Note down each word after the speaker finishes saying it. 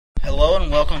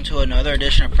welcome to another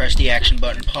edition of Press the Action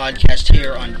Button podcast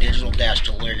here on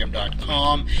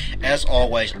digital-delirium.com. As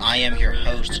always, I am your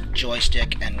host,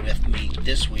 Joystick, and with me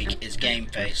this week is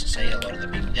Gameface. Say hello to the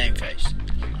people, Gameface.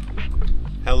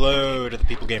 Hello to the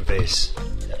people, Gameface.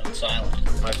 Is that on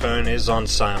silent? My phone is on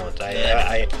silent.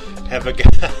 I have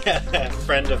a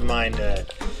friend of mine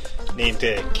named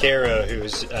Kara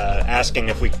who's asking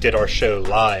if we did our show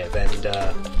live, and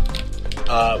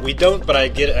we don't, but I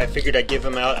figured I'd give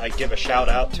him out. I'd give a shout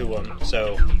out to him.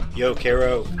 So, yo,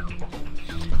 Caro.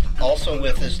 Also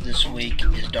with us this week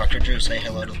is Dr. Drew. Say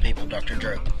hello to the people, Dr.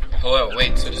 Drew. Hello.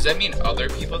 Wait. So does that mean other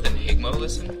people than Higmo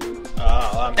listen?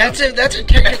 That's a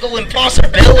technical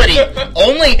impossibility.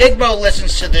 Only Higmo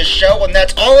listens to this show, and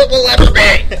that's all it will ever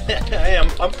be.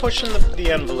 I'm pushing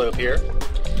the envelope here.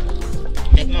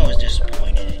 Higmo is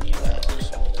disappointed in you,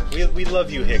 Alex. We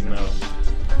love you, Higmo.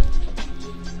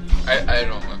 I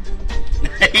don't know.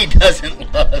 He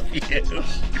doesn't love you.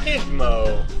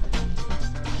 Higmo.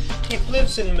 He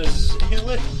lives in Minnesota.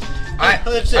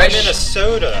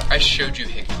 I showed you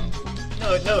Higmo.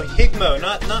 No, Higmo,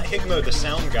 not Higmo, the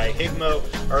sound guy. Higmo,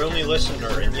 our only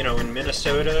listener, and in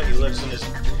Minnesota, he lives in his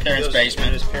parents' basement.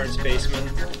 In his parents'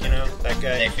 basement, that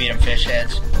guy. They feed him fish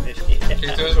heads.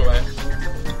 Take those away.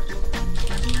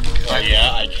 Well,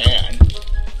 yeah, I can.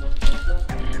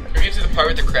 We're getting to the part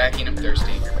with the cracking. I'm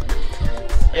thirsty.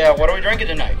 Yeah, what are we drinking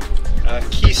tonight?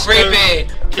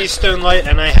 Keystone Light,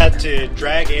 and I had to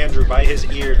drag Andrew by his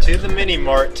ear to the mini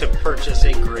mart to purchase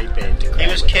a grape aid. He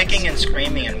was kicking and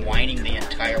screaming and whining the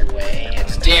entire way.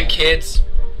 It's damn kids.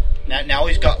 Now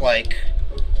he's got like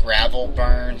gravel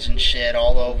burns and shit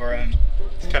all over him.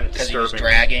 It's kind of because he disturbing. was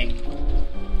dragging.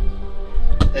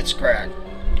 Let's crack.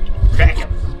 Crack him.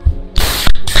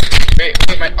 Wait,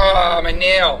 my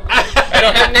nail. I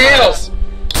don't have nails.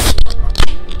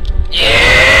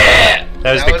 Yeah!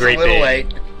 That was the grape a little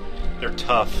aid. late. They're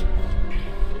tough. Oh,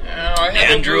 I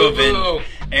have Andrew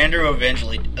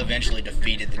eventually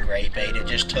defeated the grape aid. It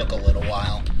just took a little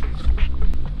while.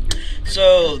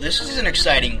 So, this is an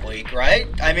exciting week, right?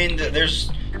 I mean, there's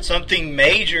something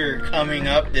major coming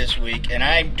up this week, and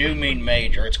I do mean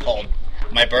major. It's called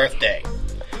my birthday.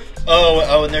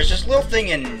 Oh, and there's this little thing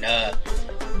in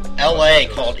LA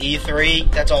called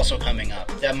E3. That's also coming up.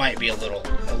 That might be a little bit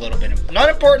not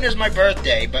important as my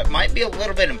birthday, but might be a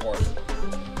little bit important.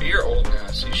 You're old now,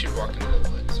 so you should walk into the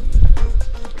woods.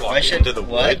 Into the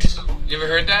woods? You ever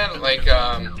heard that? Like,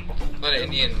 a lot of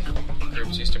Indian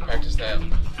groups used to practice that.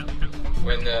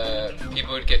 When the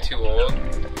people would get too old,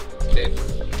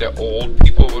 the old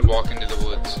people would walk into the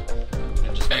woods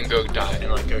and go die.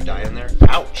 And go die in there?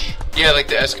 Ouch! Yeah, like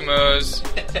the Eskimos,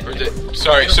 or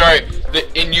the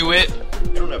Inuit.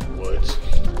 They don't have woods.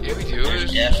 Yeah, we do.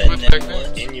 There's definitely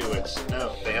woods. Inuits.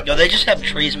 No, they have. No, they just have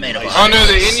trees made of ice. Oh no,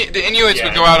 the Inuits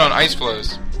would go out on ice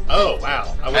floes. Oh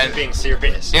wow, I wasn't being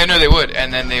serious. Yeah, no, they would,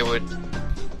 and then they would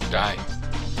die.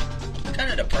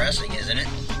 Kind of depressing, isn't it?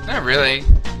 Not really.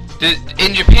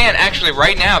 In Japan, actually,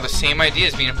 right now, the same idea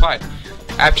is being applied.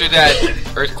 After that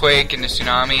earthquake and the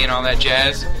tsunami and all that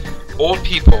jazz, old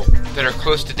people that are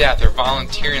close to death are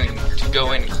volunteering to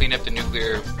go in and clean up the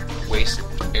nuclear waste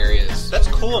areas. That's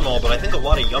cool and all, but I think a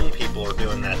lot of young people are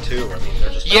doing that too. I mean,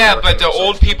 they're just but the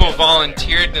old people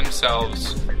volunteered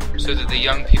themselves so that the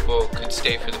young people could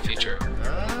stay for the future.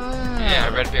 Yeah,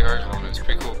 I read a big article and it was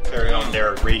pretty cool. Carry on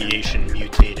their radiation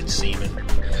mutated semen.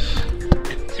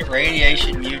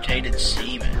 Radiation mutated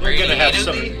semen. They're gonna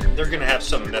have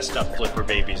some messed up flipper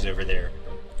babies over there.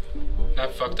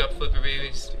 Not fucked up flipper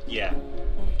babies? Yeah.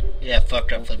 Yeah,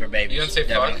 fucked up flipper babies. You don't say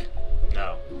definitely. fuck?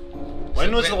 No.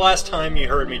 When was the last time you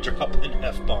heard me drop an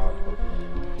F-bomb?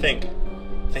 Think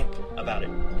about it.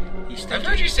 I've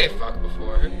heard you say fuck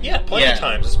before. Yeah, plenty of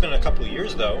times. It's been a couple of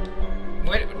years though.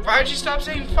 Why'd you stop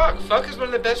saying fuck? Fuck is one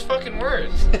of the best fucking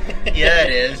words. Yeah,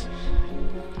 it is.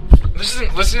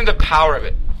 Listen to the power of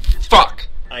it. Fuck.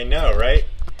 I know, right?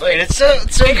 Like, it's so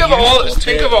think of all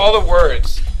the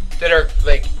words that are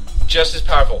like just as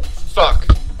powerful. Fuck,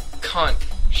 cunt,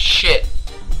 shit,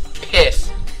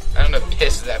 piss. I don't know if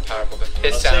piss is that powerful, but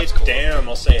piss sounds cool. I'll say damn,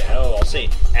 I'll say hell, I'll say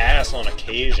ass on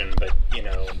occasion, but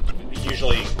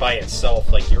usually by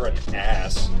itself, like you're an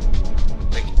ass.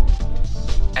 Like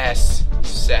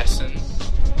assassin.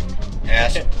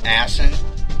 Assin.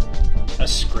 A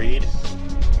screed.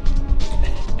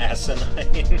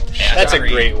 Asinine. That's a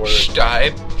great word.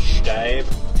 Stibe.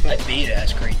 I beat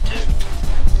Ass Creed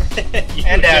 2.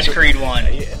 And Ass Creed 1.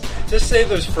 Yeah. Just say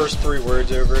those first three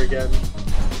words over again.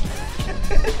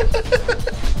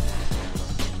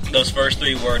 Those first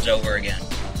three words over again.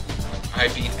 I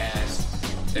beat ass.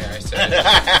 There, I said it.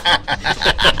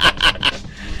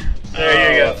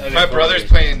 There you go. My brother's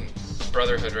playing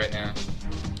Brotherhood right now.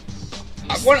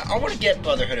 I want to get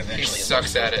Brotherhood eventually. He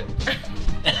sucks at it.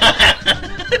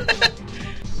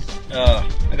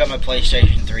 I got my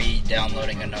PlayStation 3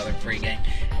 downloading another free game.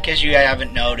 In case you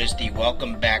haven't noticed, the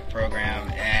Welcome Back program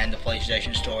and the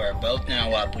PlayStation Store are both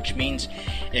now up, which means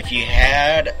if you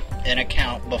had an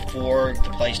account before the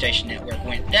PlayStation Network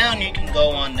went down, you can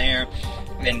go on there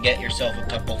and get yourself a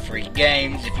couple free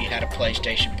games. If you had a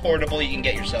PlayStation Portable, you can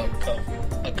get yourself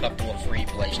a couple of free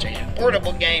PlayStation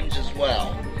Portable games as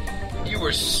well. You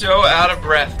were so out of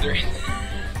breath during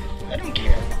I don't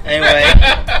care. Anyway,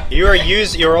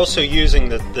 you're also using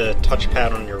the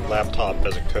touchpad on your laptop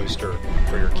as a coaster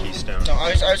for your keystone. so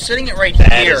I was sitting it right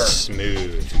That here. is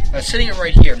smooth. I was sitting it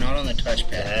right here, not on the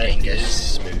touchpad. That Dingus. is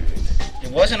smooth.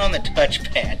 It wasn't on the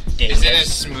touchpad. Dingus. Is it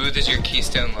as smooth as your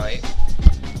Keystone Light?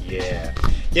 Yeah.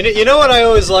 You know what I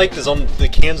always liked is on the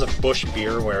cans of Busch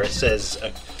beer where it says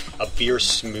a beer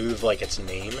smooth like its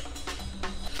name.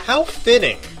 How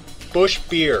fitting. Busch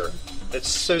beer. It's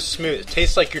so smooth. It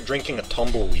tastes like you're drinking a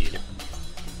tumbleweed.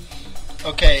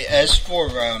 Okay, as for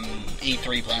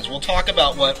E3 plans, we'll talk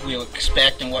about what we'll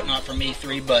expect and whatnot from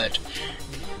E3, but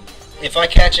if I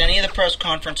catch any of the press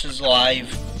conferences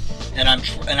live, and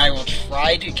I will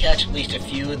try to catch at least a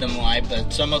few of them live,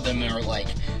 but some of them are like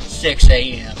 6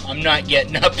 a.m. I'm not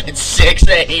getting up at 6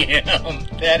 a.m.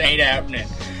 That ain't happening.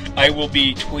 I will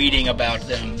be tweeting about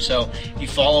them, so you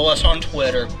follow us on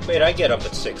Twitter. Wait, I get up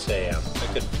at 6 a.m. I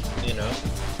could,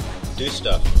 do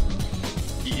stuff.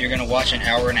 You're going to watch an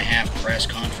hour and a half press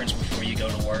conference before you go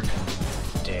to work.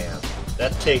 Damn.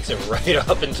 That takes it right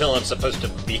up until I'm supposed to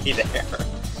be there.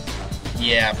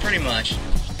 Yeah, pretty much.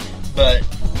 But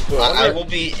Well, I will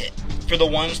be, for the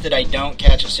ones that I don't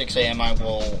catch at 6 a.m., I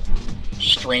will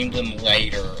stream them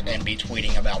later and be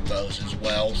tweeting about those as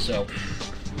well. So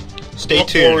Stay look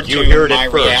tuned. forward You to heard my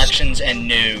it first. reactions and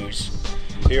news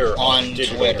Here on on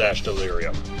Twitter.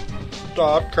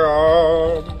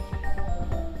 digital-delirium.com.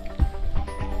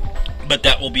 But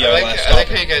that will be I our like last how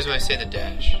topic. you guys always say the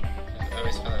dash. I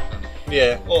always find that funny.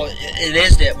 Yeah, Well, it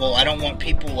is that. Well, I don't want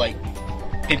people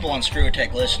on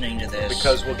Screw-Attack listening to this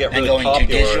because we'll get really and going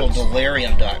popular. to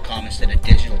digitaldelirium.com instead of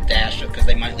digital dash because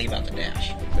they might leave out the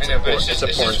dash. I know, but it's It's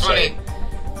just a porn funny.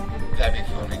 That'd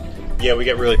be funny. Yeah, we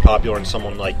get really popular and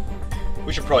someone like...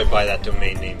 We should probably buy that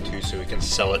domain name too so we can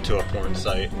sell it to a porn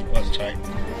site. What's tight?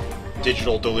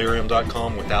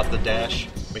 digitaldelirium.com without the dash.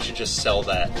 We should just sell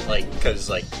that, because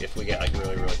if we get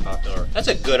really, really popular, that's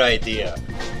a good idea.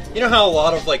 You know how a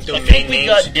lot of I domain think we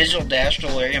names. got Digital Dash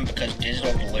Delirium because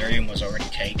Digital Delirium was already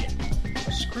taken.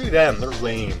 Screw them, they're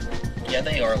lame. Yeah,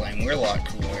 they are lame. We're a lot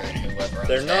cooler than whoever owns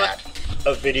They're not that.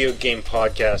 a video game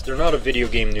podcast. They're not a video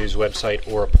game news website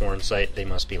or a porn site. They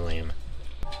must be lame.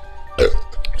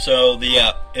 So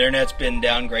the internet's been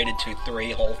downgraded to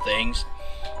 3 whole things: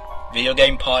 video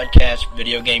game podcast,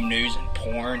 video game news, and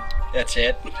porn. That's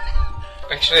it.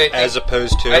 Actually, As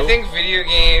opposed to. I think video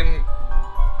game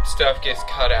stuff gets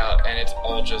cut out, and it's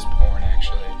all just porn.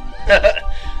 Actually,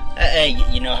 Hey,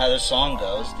 you know how the song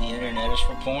goes: the internet is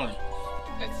for porn.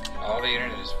 that's all the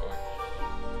internet is for.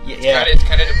 Yeah. It's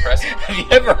kind of depressing. Have you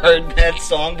ever heard that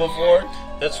song before?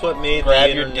 That's what made Grab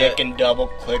the your internet. dick and double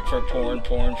click for porn,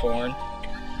 porn, porn.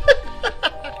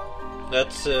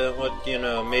 That's what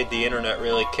made the internet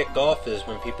really kick off, is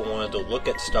when people wanted to look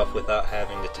at stuff without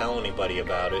having to tell anybody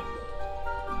about it.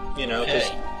 Hey,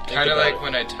 Kind of like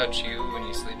when I touch you when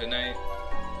you sleep at night.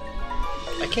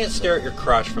 I can't stare at your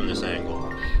crotch from this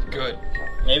angle. Good.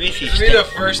 Maybe if you This will be the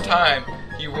first time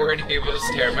you weren't able to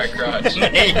stare at my crotch.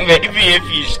 maybe if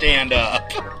you stand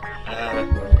up.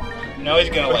 No, he's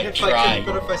gonna But if try. I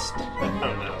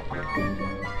don't know.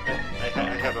 I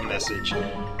have a message.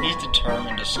 He's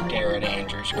determined to stare at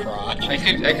Andrew's crotch. I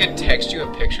could text you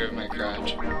a picture of my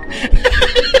crotch.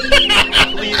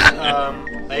 Please,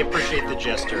 I appreciate the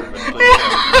gesture, but please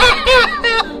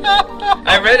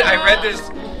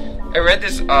I read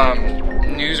this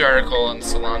news article on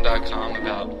Salon.com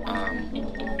about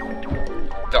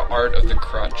the art of the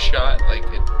crotch shot. Like,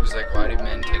 it was like, why do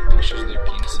men take pictures of their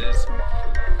penises?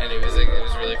 And it was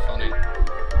really funny.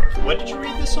 don't. What did you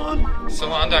read this on?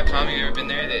 Salon.com, you ever been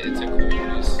there? It's a cool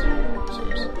news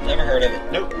source. Never heard of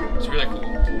it. Nope. It's really cool.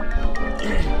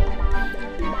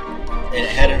 It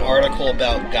had an article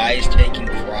about guys taking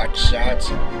crotch shots.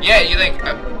 Yeah,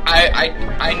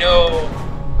 I know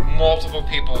multiple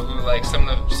people who, like, some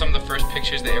of the first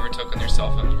pictures they ever took on their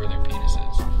cell phones were their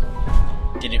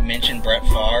penises. Did it mention Brett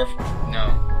Favre?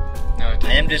 No, it I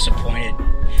didn't. am disappointed.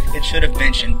 It should have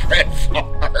mentioned Brett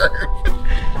Favre.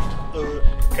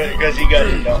 Because he got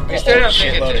in a still whole don't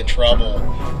think it shitload did. of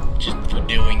trouble just for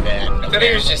doing that. I thought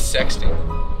he was just sexting.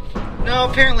 No,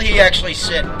 apparently he actually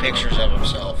sent pictures of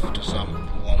himself to some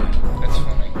woman. That's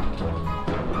funny.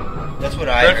 That's what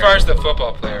I Brett heard. Favre's the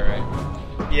football player,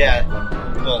 right? Yeah.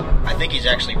 Well, I think he's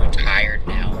actually retired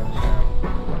now.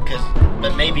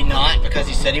 But maybe not, because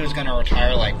he said he was going to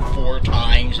retire like 4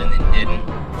 times and then didn't.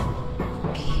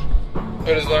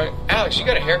 But as long... Alex, you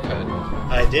got a haircut.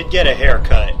 I did get a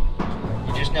haircut.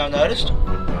 You just now noticed?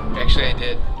 Actually, I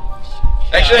did.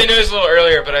 Actually, I noticed a little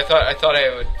earlier, but I thought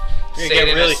I would You're say gonna it get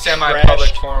in really a semi-public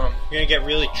trashed. forum. You're gonna get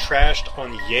really trashed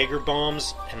on Jaeger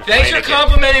bombs and Thanks for Heineken.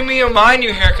 complimenting me on my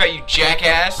new haircut, you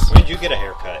jackass. When did you get a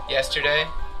haircut? Yesterday,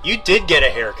 You did get a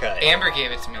haircut. Amber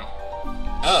gave it to me.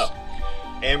 Oh.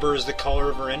 Amber is the color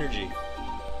of her energy.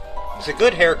 It's a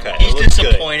good haircut. He's It looks good.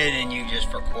 disappointed in you just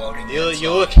for quoting You that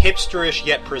song. look hipsterish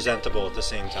yet presentable at the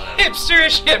same time.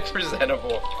 Hipsterish yet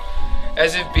presentable.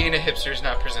 As if being a hipster is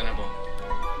not presentable.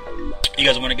 You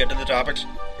guys want to get to the topics?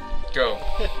 Go.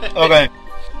 Okay.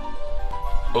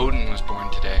 Odin was born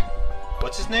today.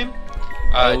 What's his name?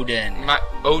 Odin.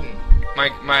 Odin. My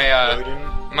Odin?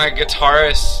 my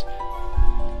guitarist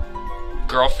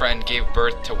girlfriend gave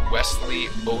birth to Wesley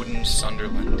Odin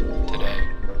Sunderland today.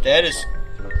 That is...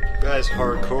 Guy's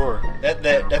hardcore.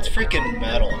 That's freaking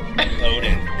metal.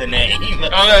 Odin, the name. Oh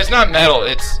no, it's not metal.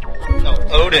 It's No,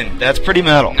 Odin. That's pretty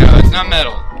metal. no, it's not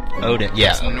metal. Odin,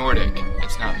 yeah. It's Nordic.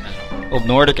 It's not metal. Well,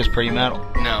 Nordic is pretty metal.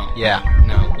 No. Yeah,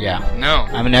 No. yeah. No.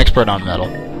 I'm an expert on metal.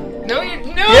 No, you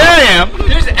no. Yeah, I am.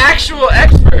 There's actual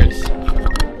experts.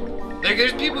 Like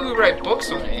there's people who write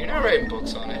books on it. You're not writing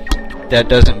books on it.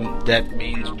 That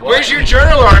means what? Where's your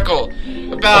journal article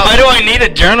about? Why do I need a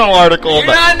journal article You're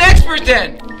about... not an expert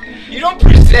then. You don't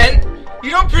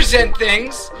present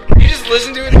things. You just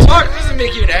listen to it and talk. It doesn't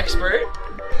make you an expert.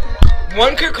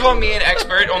 One could call me an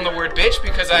expert on the word bitch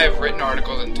because I have written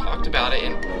articles and talked about it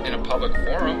in a public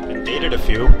forum. And dated a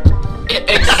few.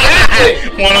 Exactly.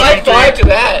 One of High them five to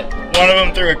that. One of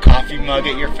them threw a coffee mug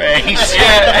at your face.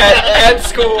 Yeah, at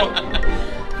school.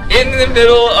 In the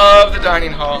middle of the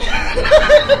dining hall.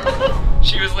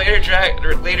 She was later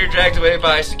dragged away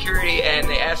by security, and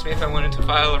they asked me if I wanted to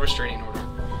file a restraining order.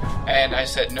 And I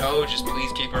said no, just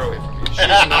please keep her away from me.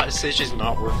 She's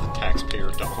not worth the taxpayer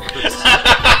dollars.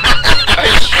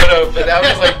 I should have, but that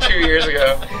was like 2 years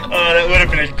ago. Oh, that would have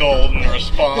been a golden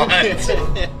response.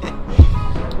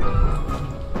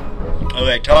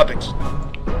 Okay, topics.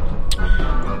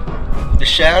 The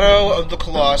Shadow of the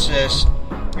Colossus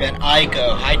and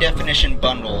Ico High Definition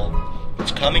Bundle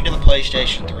that's coming to the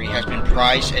PlayStation 3 has been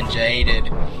priced and dated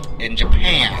in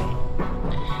Japan.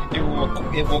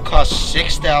 It will cost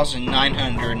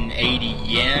 6,980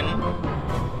 yen,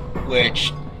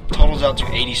 which totals out to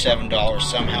 $87.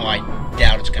 Somehow I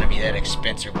doubt it's going to be that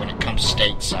expensive when it comes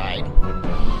stateside.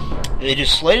 It is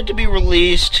slated to be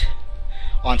released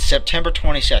on September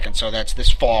 22nd, so that's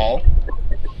this fall.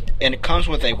 And it comes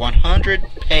with a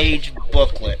 100-page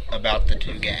booklet about the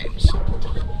two games.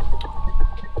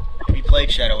 Have you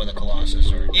played Shadow of the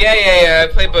Colossus? Or? Yeah.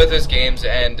 I played both those games,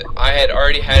 and I had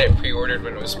already had it pre-ordered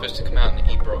when it was supposed to come out in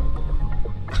April.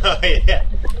 Oh, yeah.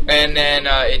 And then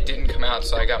it didn't come out,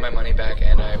 so I got my money back,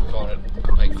 and I bought it,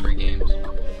 like 3 games.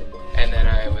 And then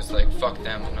I was like, fuck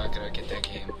them, I'm not going to get that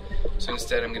game. So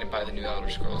instead, I'm going to buy the new Elder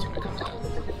Scrolls when it comes out.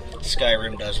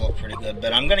 Skyrim does look pretty good,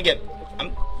 but I'm gonna get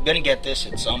this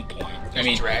at some point. I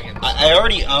mean, dragons. I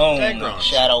already own Backgrounds.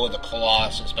 Shadow of the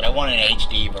Colossus, but I want an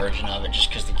HD version of it just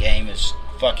because the game is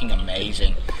fucking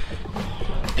amazing.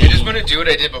 I just want to do what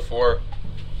I did before.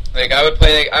 Like, I would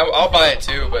play, like, I'll buy it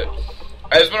too, but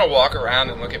I just want to walk around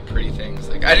and look at pretty things.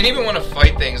 Like, I didn't even want to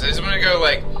fight things. I just want to go,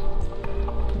 like,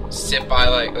 sit by,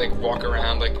 like walk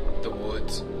around, like, the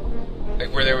woods.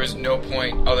 Like, where there was no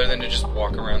point other than to just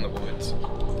walk around the woods.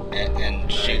 And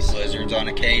shoot lizards on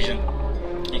occasion.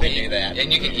 You can do that.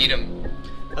 And you can eat them.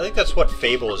 I think that's what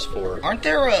Fable is for. Aren't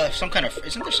there isn't there some kind of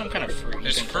fruit? you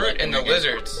There's can fruit collect in the the game?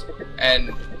 lizards.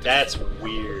 And That's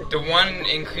weird. the one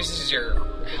increases your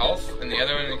health, and the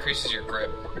other one increases your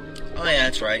grip. Oh yeah,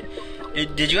 that's right.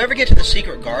 Did you ever get to the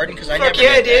secret garden? Because I Fuck never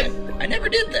yeah, I did. did. That. I never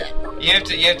did that. You have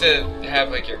to have,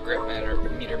 like, your grip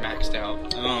meter maxed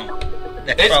out. Oh,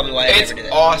 that's probably why I It's never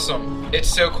did that. awesome. It's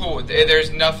so cool.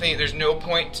 There's no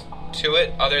point to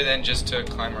it other than just to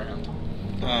climb around.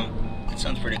 Oh, that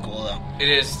sounds pretty cool though. It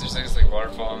is. There's things like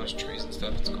waterfall and there's trees and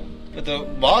stuff. It's cool. But the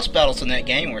boss battles in that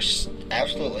game were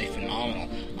absolutely phenomenal.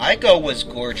 Ico was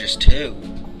gorgeous too.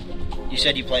 You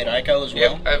said you played Ico as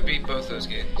well? Yep, I've beat both those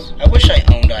games. I wish I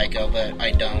owned Ico, but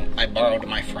I don't. I borrowed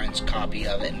my friend's copy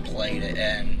of it and played it,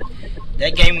 and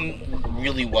that game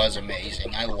really was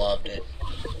amazing. I loved it.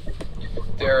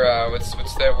 They're what's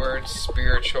that word?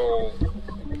 Spiritual.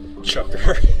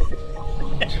 Chucker.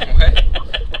 What?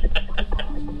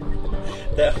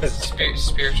 That was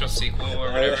spiritual sequel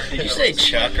or whatever. Did you say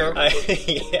Chucker?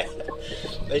 Yeah.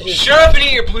 Shut up and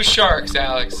eat your blue sharks,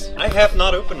 Alex. I have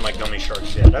not opened my gummy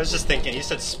sharks yet. I was just thinking, you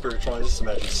said spiritual, I just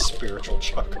imagined spiritual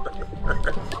chucker.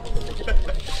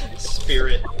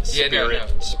 Spirit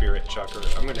chucker.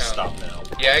 I'm gonna stop now.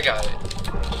 Yeah, I got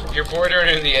it. You're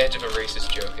bordering on the edge of a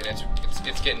racist joke, and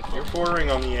it's getting... You're bordering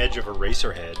on the edge of a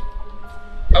Racerhead.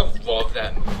 I love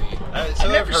that movie. I've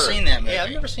never seen that movie. Yeah,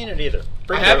 I've never seen it either.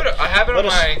 I have it on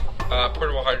my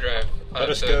portable hard drive. Let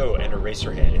us go and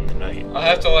Eraserhead in the night. I'll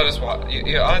have to let us watch.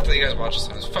 I'll have to let you guys watch this.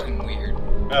 It's fucking weird.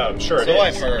 Oh, I'm sure it is.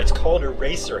 I've heard. It's called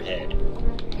Eraserhead.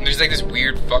 There's like this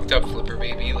weird fucked up flipper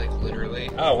baby, like literally.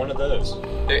 Oh, one of those.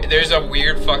 There's a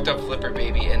weird fucked up flipper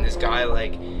baby, and this guy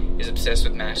like is obsessed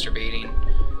with masturbating,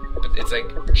 but it's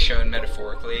like shown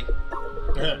metaphorically.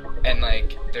 And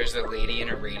like there's a lady in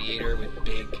a radiator with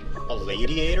big... A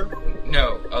ladiator?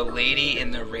 No, a lady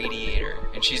in the radiator.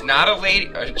 And she's not a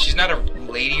lady... she's not a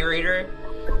ladiator?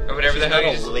 Or whatever the hell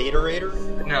it is. She's not a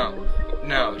laterator?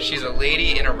 No, she's a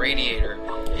lady in a radiator.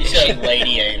 You said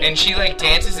ladiator. And she like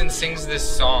dances and sings this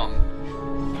song.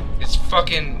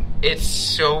 It's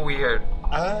so weird.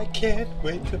 I can't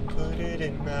wait to put it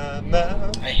in my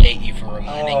mouth. I hate you for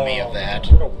reminding me of that.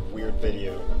 What a weird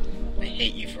video. I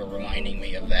hate you for reminding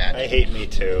me of that. I hate me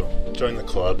too. Join the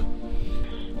club.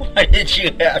 Why did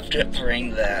you have to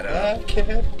bring that up? I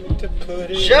can't wait to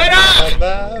put it Shut in up!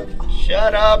 my mouth.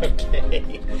 Shut up!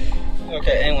 Okay.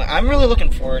 Okay, anyway, I'm really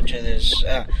looking forward to this.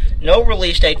 No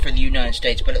release date for the United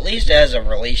States, but at least as a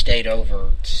release date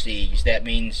overseas, that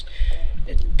means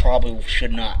it probably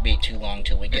should not be too long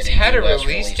till we get It's a had a US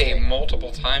release date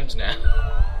multiple times now.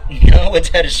 No, it's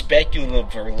had a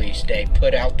speculative release date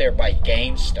put out there by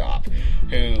GameStop,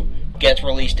 who gets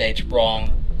release dates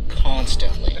wrong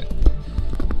constantly.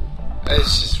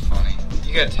 It's just funny.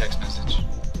 You got a text message.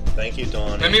 Thank you,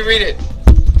 Dawn. Let me read it.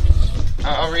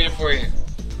 I'll read it for you.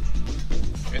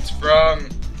 It's from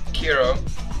Kiro.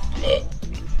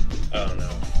 Oh no.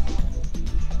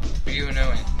 What are you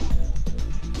annoying?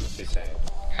 What's he saying?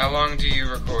 How long do you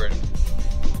record?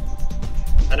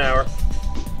 An hour.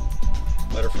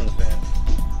 Letter from the fan.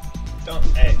 Don't.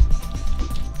 Hey.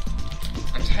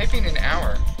 I'm typing an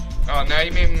hour. Oh, now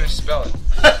you made me misspell it.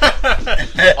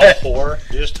 A whore?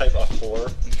 You just type a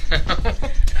whore?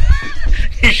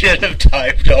 You should have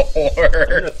typed a I'm whore.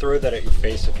 gonna throw that at your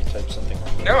face if you type something.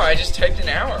 No, I just typed an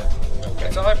hour. Okay.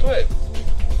 That's all I put.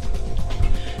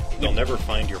 They'll never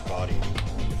find your body.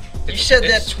 You said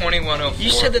It's that. 2104.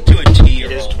 You said that to a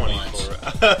 2-year-old. It is 24. once.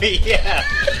 Oh, yeah.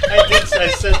 I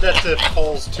said that to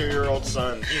Paul's 2-year-old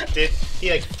son. He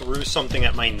like threw something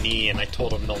at my knee, and I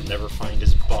told him they'll never find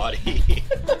his body.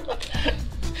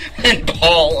 And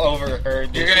Paul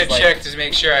overheard. You're gonna check to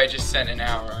make sure I just sent an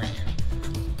hour, aren't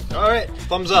you? All right,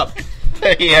 thumbs up.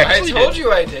 Yeah, I told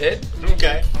you I did.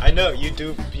 Okay, I know you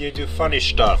do funny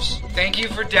stuffs. Thank you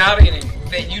for doubting it.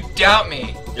 That you doubt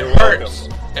me. You're It hurts.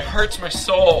 welcome. It hurts my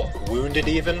soul. Wounded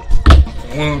even?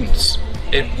 Wounds.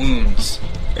 It wounds.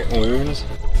 It wounds?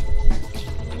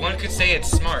 One could say it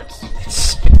smarts.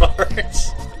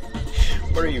 Smarts.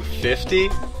 What are you, 50?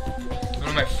 What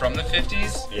am I, from the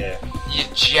 50s? Yeah. You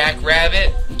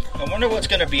jackrabbit. I wonder what's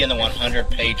going to be in the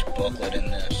 100-page booklet in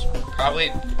this.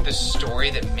 Probably the story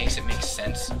that makes it make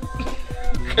sense.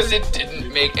 Because it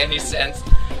didn't make any sense.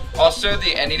 Also,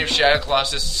 the ending of Shadow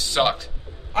Colossus sucked.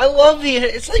 I love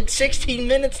it's like 16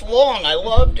 minutes long. I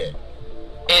loved it.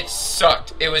 It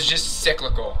sucked. It was just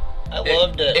cyclical. I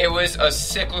loved it. It was a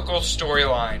cyclical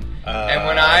storyline. And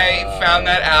when I found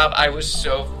that out, I was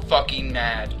so fucking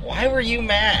mad. Why were you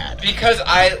mad? Because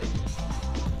at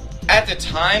the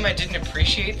time, I didn't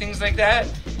appreciate things like that.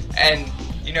 And,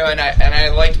 you know, and I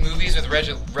liked movies with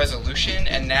resolution,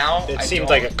 and now It I seemed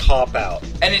don't. like a cop-out.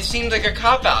 And it seemed like a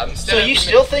cop-out. So you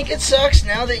still think it sucks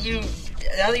now that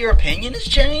your opinion has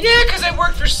changed? Yeah, because I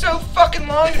worked for so fucking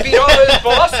long to beat all those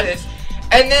bosses.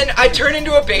 And then I turn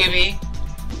into a baby.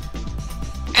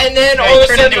 And then all of a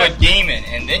turn sudden... into a demon,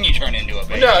 and then you turn into a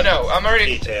baby. No, I'm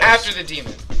already Details. after the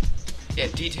demon. Yeah,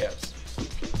 details.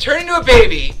 Turn into a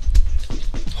baby.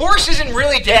 Horse isn't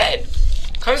really dead.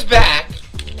 Comes back,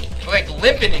 like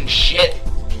limping and shit.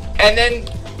 And then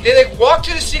they like walk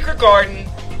to the secret garden.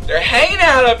 They're hanging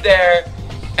out up there.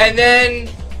 And then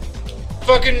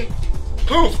fucking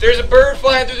poof, there's a bird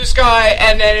flying through the sky,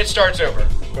 and then it starts over.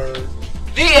 Bird.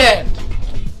 The end.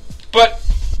 But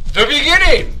the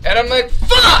beginning. And I'm like,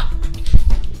 fuck!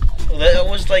 That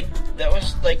was like.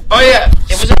 Oh yeah.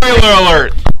 It was Spoiler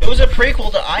alert. It was a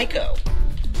prequel to Ico.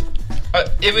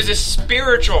 It was a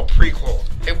spiritual prequel.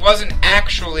 It wasn't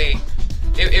actually.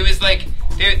 It was like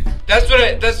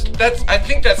I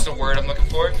think that's the word I'm looking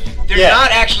for. They're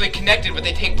not actually connected, but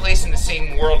they take place in the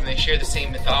same world and they share the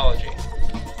same mythology.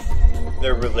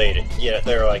 They're related. Yeah,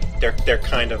 they're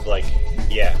kind of like,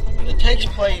 yeah. It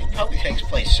probably takes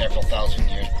place several thousand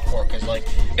years before, because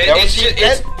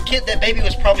that baby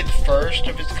was probably the first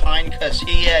of its kind, because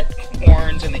he had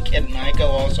horns and the kid Nico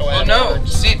also had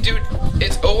horns. See, dude,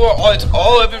 it's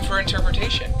all open for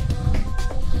interpretation.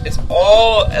 It's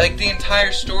all, like, the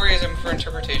entire story is open for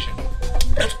interpretation.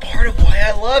 That's part of why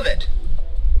I love it.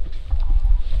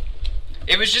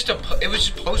 It was just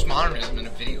postmodernism in a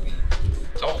video game.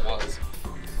 That's all it was.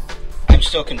 I'm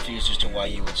still confused as to why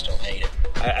you would still hate it.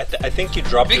 I think you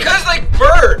dropped because like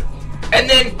Bird, and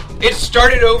then it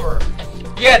started over.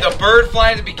 Yeah, the bird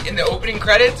flying in the opening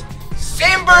credits,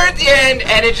 same bird at the end,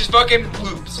 and it just fucking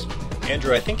loops.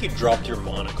 Andrew, I think you dropped your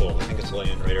monocle. I think it's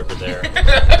laying right over there.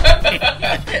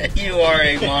 You are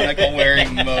a monocle-wearing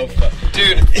mofo.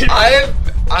 Dude,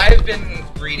 I've been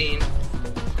reading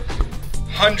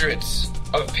hundreds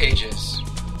of pages,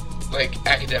 like,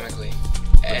 academically,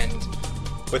 and...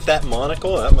 With that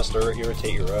monocle, that must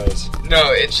irritate your eyes.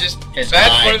 No, that's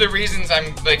one of the reasons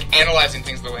I'm, like, analyzing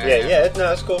things the way I am. Yeah, no,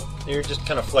 that's cool. You're just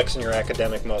kind of flexing your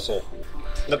academic muscle.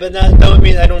 No, but I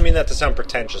don't mean that to sound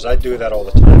pretentious. I do that all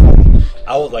the time.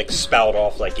 I'll like spout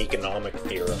off like economic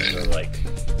theorems or like.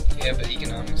 Yeah, but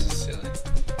economics is silly.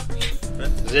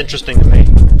 It's interesting to me.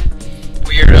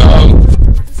 Weirdo.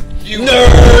 You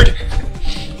nerd.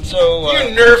 So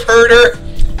you nerf herder.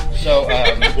 So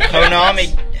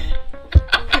Konami.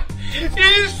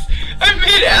 I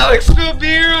made Alex spill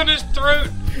beer on his throat.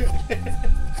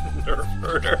 Nerf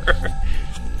herder.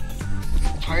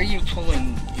 Why are you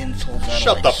pulling insults out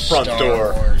Shut of the front Star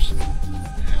door. Wars?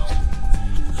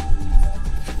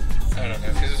 I don't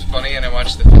know, because it's funny, and I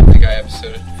watched the Family Guy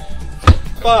episode.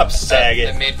 Bob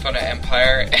Saget. That made fun of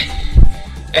Empire,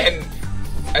 and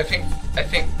I think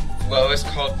Lois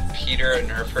called Peter a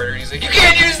nerf herder, and he's like, "You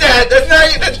can't use that.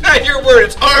 That's not your word.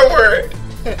 It's our word."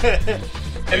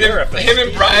 And then him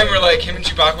and Brian were like, him and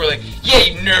Chewbacca were like, "Yeah,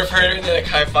 you nerf herder," and they like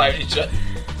high-fived each other.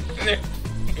 And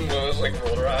Lois like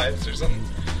rolled her eyes or something.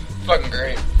 Fucking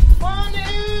great. Funny.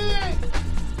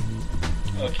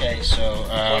 Okay, so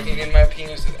plugging in my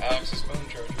penis with Alex's phone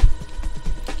charger.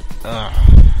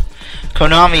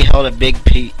 Konami held a big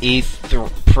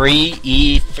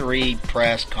pre-E3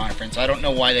 press conference. I don't know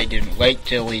why they didn't wait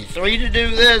till E3 to do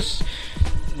this.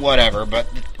 Whatever, but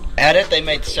at it they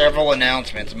made several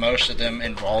announcements, most of them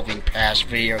involving past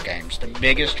video games. The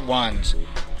biggest ones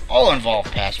all involve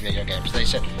past video games. They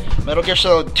said Metal Gear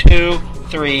Solid 2,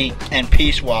 3, and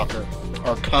Peace Walker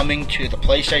are coming to the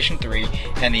PlayStation 3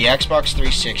 and the Xbox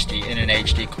 360 in an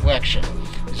HD collection.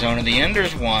 Zone of the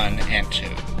Enders 1 and 2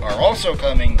 are also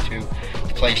coming to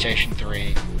the PlayStation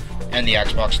 3 and the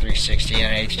Xbox 360 in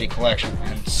an HD collection.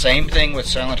 And same thing with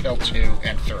Silent Hill 2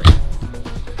 and 3.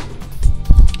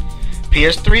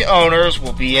 PS3 owners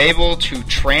will be able to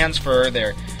transfer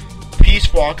their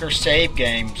Peace Walker save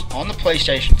games on the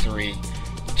PlayStation 3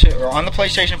 or on the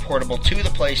PlayStation Portable to the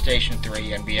PlayStation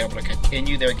 3 and be able to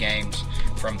continue their games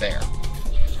from there.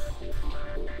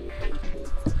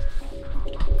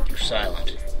 You're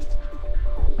silent.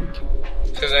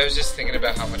 Because I was just thinking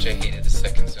about how much I hated the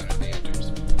second Zone of the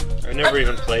Enders. I never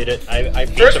even played it. I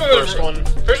beat the first one.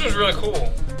 First one was really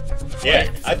cool.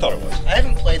 Yeah, I thought it was. I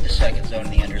haven't played the second Zone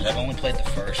of the Enders. I've only played the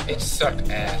first. It sucked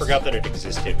ass. I forgot that it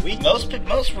existed.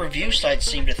 Most review sites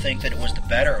seem to think that it was the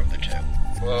better of the two.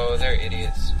 Well, they're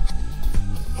idiots.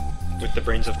 With the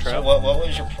brains of trout. So what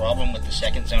was your problem with the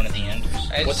second Zone of the Enders?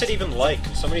 What's it even like?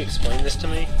 Can somebody explain this to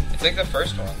me? It's like the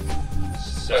first one.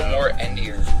 So, but more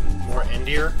endier. More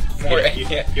endier?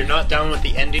 Yeah. You're not down with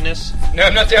the endiness? No,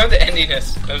 I'm not down with the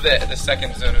endiness of the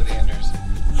second Zone of the Enders.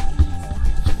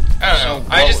 I don't know.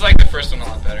 I just like the first one a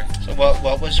lot better. So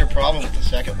what was your problem with the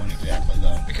second one exactly,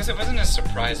 though? Because I wasn't as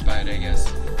surprised by it, I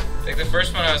guess. Like, the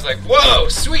first one I was like, whoa,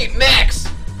 sweet, mechs!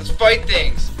 Let's fight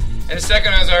things! And the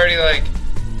second I was already like,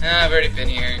 I've already been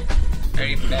here. I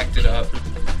already meched it up.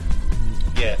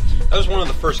 Yeah, that was one of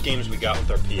the first games we got with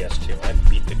our PS2. I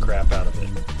beat the crap out of it.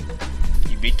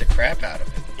 You beat the crap out of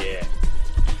it? Yeah.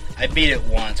 I beat it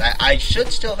once. I should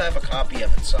still have a copy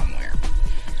of it somewhere.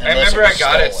 I remember I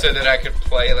got it so that I could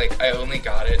play, like, I only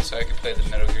got it so I could play the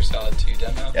Metal Gear Solid 2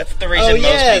 demo. That's the reason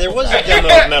most people there was a demo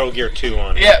of Metal Gear 2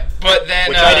 on it. Yeah, but then...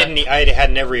 Which I had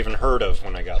never even heard of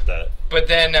when I got that. But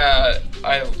then, I,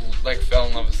 like, fell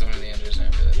in love with some of the Enders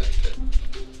and I really liked it.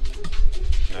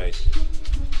 Nice.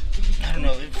 I don't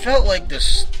know, it felt like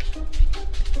this...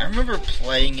 I remember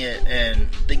playing it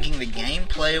and thinking the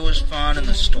gameplay was fun and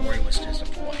the story was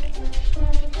disappointing.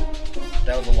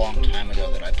 That was a long time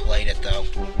ago that I played it, though.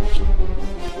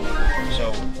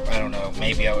 So, I don't know,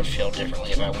 maybe I would feel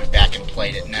differently if I went back and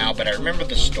played it now, but I remember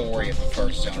the story of the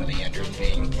first Zone of the Enders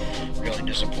being really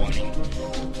disappointing.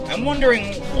 I'm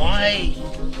wondering why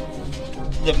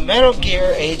the Metal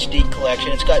Gear HD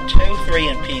collection, it's got 2, 3,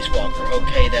 and Peace Walker.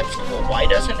 Okay, that's cool. Why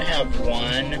doesn't it have 1,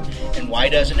 and why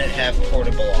doesn't it have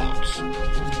Portable Ops?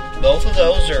 Both of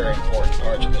those are important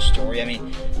parts of the story. I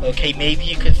mean, okay, maybe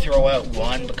you could throw out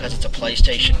 1 because it's a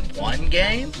PlayStation 1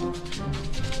 game,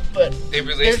 but They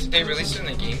released it in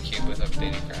the GameCube with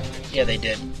updated graphics. yeah, they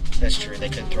did. That's true. They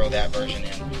could throw that version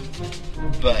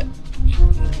in, but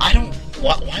I don't.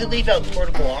 Why leave out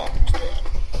Portable Ops?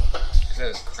 Because that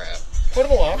was crap.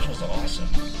 Portable Ops was awesome.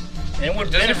 And it would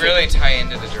It doesn't benefit. really tie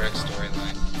into the direct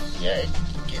storyline. Yeah, it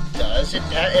does. It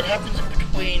happens in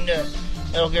between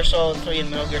Metal Gear Solid 3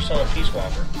 and Metal Gear Solid Peace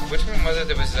Walker. Which one was it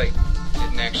that was like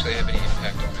didn't actually have any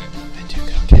impact on it? I do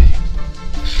cocaine.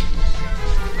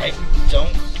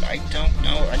 I don't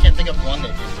know. I can't think of one that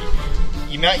did.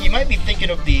 You might be thinking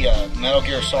of the Metal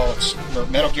Gear Snake's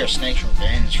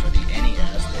Revenge for the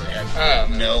NES that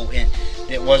had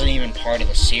it wasn't even part of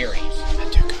the series. I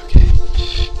do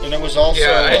cocaine. And it was also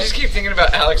Yeah, I just keep thinking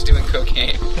about Alex doing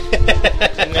cocaine.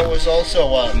 and there was also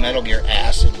Metal Gear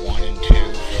Acid 1 and 2,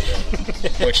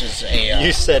 which is a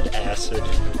You said acid.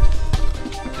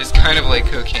 It's kind of like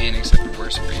cocaine, except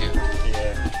worse for you.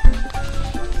 Yeah.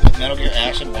 Metal Gear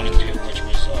Acid 1 and 2, which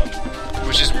was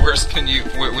Which is worse than you?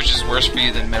 Which is worse for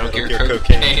you than Metal Gear Gear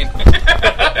Cocaine?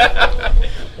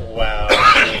 Wow.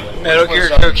 Metal Gear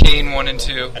What's up? Cocaine 1 and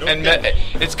 2, I don't and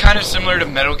think- it's kind of similar to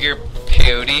Metal Gear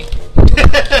Peyote.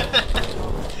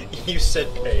 You said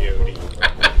peyote.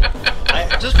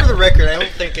 Just for the record, I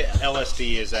don't think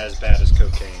LSD is as bad as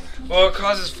cocaine. Well, it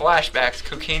causes flashbacks.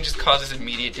 Cocaine just causes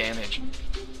immediate damage.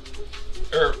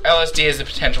 Or LSD has the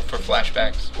potential for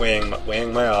flashbacks.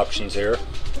 Weighing my options here.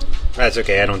 That's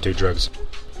okay, I don't do drugs.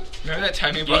 Remember that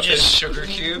time you bought those sugar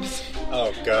cubes?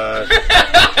 Oh, God.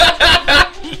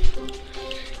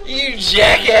 You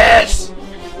jackass!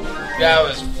 That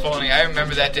was funny. I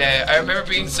remember that day. I remember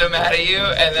being so mad at you,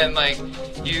 and then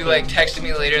you texted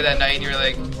me later that night, and you're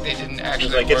like, they didn't actually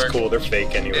Like, work. it's cool, they're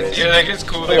fake anyways. You're like, it's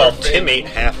cool. Oh, They well, were fake. Tim ate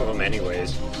half of them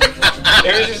anyways.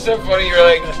 It was just so funny. You're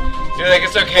like,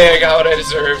 it's okay. I got what I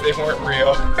deserved. They weren't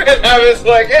real. And I was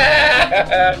like,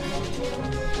 ah.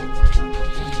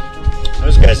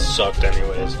 Those guys sucked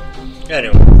anyways.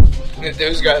 Anyway,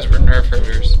 Those guys were nerf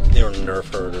herders. they were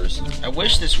nerf herders. I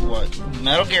wish this was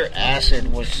Metal Gear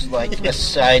Acid was like a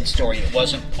side story. It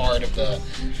wasn't part of the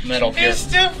Metal Gear. You're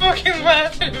still fucking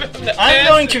laughing about that. I'm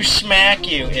going to smack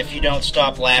you if you don't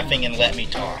stop laughing and let me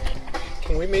talk.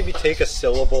 Can we maybe take a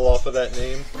syllable off of that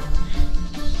name?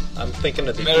 I'm thinking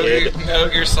of the id. Metal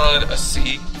Gear Solid a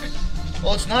C.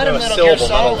 Well, it's not No, a a Metal syllable, Gear not a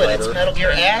Solid. It's letter. Metal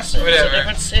Gear Acid. It's Whatever. a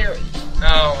different series.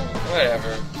 Oh,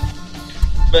 whatever.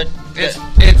 But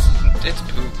It's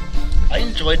poop. I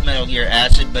enjoyed Metal Gear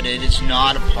Acid, but it is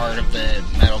not a part of the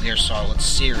Metal Gear Solid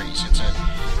series. It's a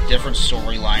different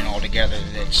storyline altogether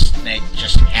that Snake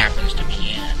just happens to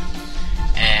be in.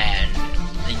 And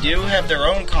they do have their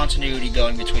own continuity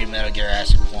going between Metal Gear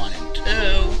Acid 1 and 2.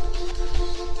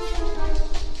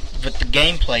 But the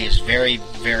gameplay is very,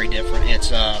 very different.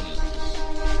 It's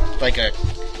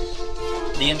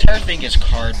the entire thing is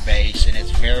card-based, and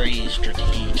it's very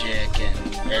strategic and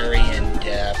very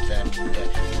in-depth, and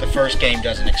the first game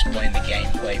doesn't explain the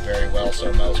gameplay very well,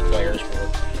 so most players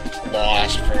were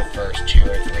lost for the first 2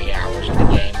 or 3 hours of the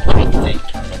game, which I think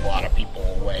turned a lot of people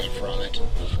away from it.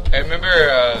 I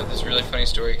remember this really funny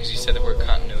story because you said the word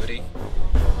continuity.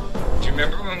 Do you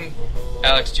remember when,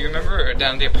 Alex? Do you remember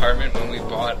down at the apartment when we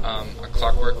bought a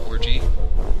Clockwork Orgy?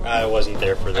 I wasn't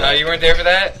there for that. You weren't there for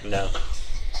that. No.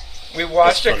 We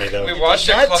watched That's funny, though. We It watched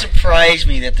does a not surprise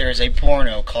me that there's a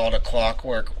porno called A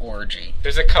Clockwork Orgy.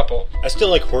 There's a couple, I still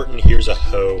like Horton Here's a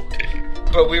Hoe.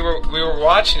 but we were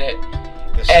watching it.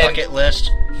 The Suck It list.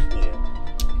 Yeah.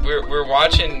 We're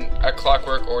watching a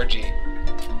Clockwork Orgy,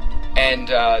 and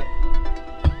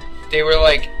they were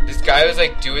like, this guy was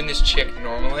like doing this chick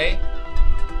normally,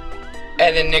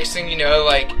 and then next thing you know,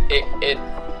 like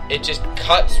it just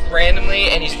cuts randomly,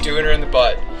 and he's doing her in the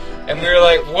butt. And we were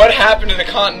like, what happened to the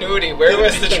continuity? Where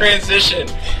was the transition?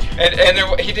 And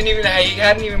he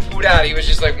hadn't even pooed out. He was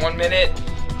just like 1 minute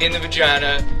in the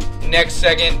vagina, next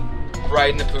second right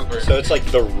in the pooper. So it's like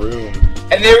The Room.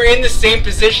 And they were in the same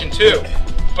position too,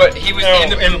 but he was in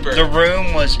the pooper. The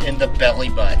room was in the belly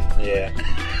button. Yeah.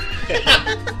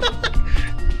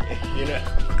 You know,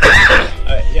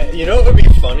 Yeah, you know what would be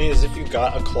funny is if you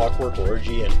got a Clockwork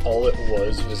Orgy and all it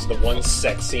was the one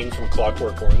sex scene from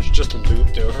Clockwork Orange just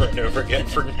looped over and over again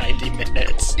for 90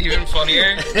 minutes. Even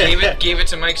funnier, gave it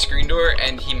to Mike Screendoor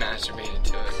and he masturbated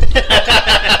to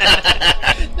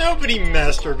it. Nobody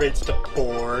masturbates to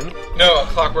porn. No, a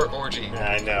Clockwork Orgy.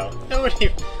 I know. Nobody.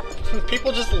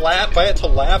 People just buy it to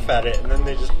laugh at it, and then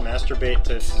they just masturbate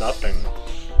to nothing.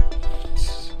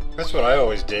 That's what I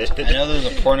always did. I know there's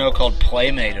a porno called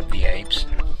Playmate of the Apes.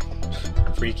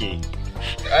 Freaky.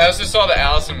 I also saw the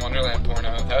Alice in Wonderland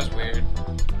porno. That was weird.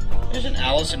 There's an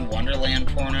Alice in Wonderland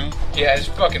porno? Yeah, it's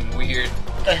fucking weird.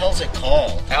 What the hell's it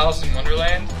called? Alice in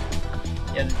Wonderland?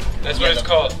 Yeah, That's what it's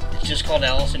called. It's just called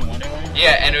Alice in Wonderland?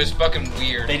 Yeah, and it was fucking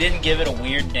weird. They didn't give it a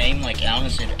weird name like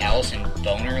Alice in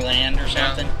Bonerland or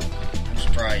something? No. I'm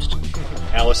surprised.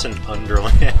 Alice in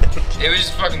Underland. It was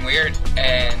just fucking weird,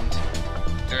 and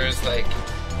there was like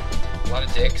a lot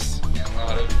of dicks and a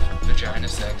lot of vagina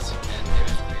sex, and it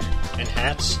was weird. And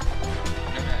hats? No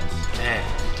hats. Dang,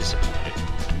 disappointed.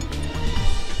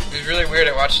 It was really weird.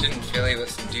 I watched it in Philly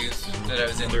with some dudes that I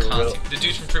was in concert. The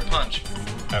dudes from Fruit Punch.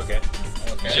 Okay.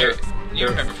 Sure. You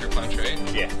remember Fruit Punch, right?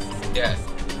 Yeah. Yeah.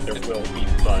 There will be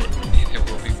butt. There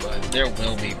will be butt. There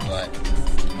will be butt.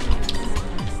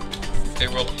 There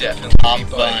will definitely be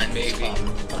butt, buns. maybe.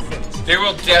 There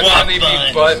will definitely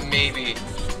be butt, maybe.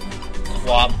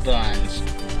 Quap buns. I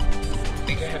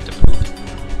think I have to poop.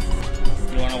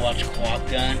 You want to watch Quap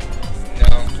Gun?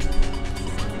 No.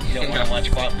 You don't want to watch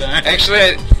Quap Gun? Actually,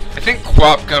 I think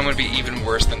Quap Gun would be even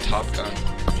worse than Top Gun.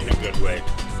 In a good way.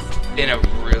 In a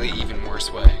really even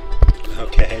worse way.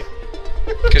 Okay.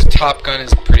 Because Top Gun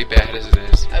is pretty bad as it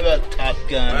is. How about Top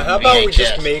Gun? How about we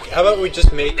just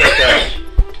make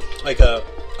like a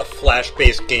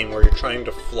flash-based game where you're trying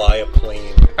to fly a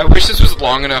plane? I wish this was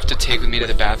long enough to take with me to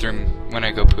the bathroom when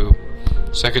I go poop,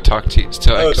 so I could talk to you.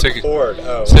 So I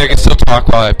could still talk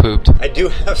while I pooped. I do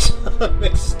have some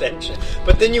extension,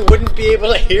 but then you wouldn't be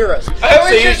able to hear us. So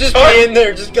you're just being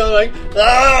there, just going like, and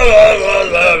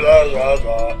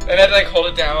I'd like hold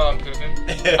it down while I'm pooping.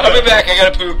 I'll be back. I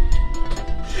gotta poop.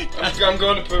 I'm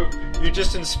going to poop. You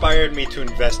just inspired me to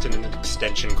invest in an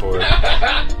extension cord.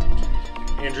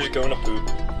 Andrew's going to poop.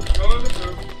 Going to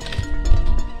poop.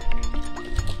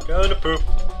 Going to poop.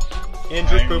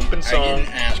 Andrew pooping song. I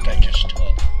didn't ask, I just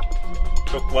took.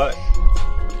 Took what?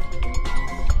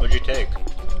 What'd you take?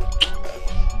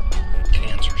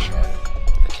 Cancer shark.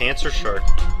 A cancer shark.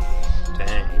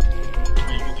 Dang.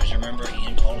 Because you remember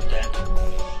Ian called it that?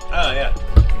 Oh, yeah.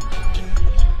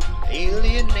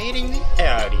 Alienating the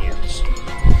audience.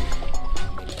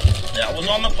 That was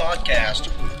on the podcast.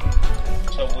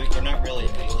 So we're not really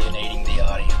alienating the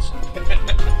audience.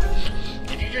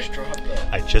 Did you just drop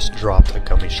that? I just dropped a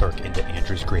gummy shark into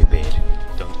Andrew's grape aid.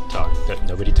 Don't talk.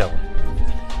 Nobody tell him.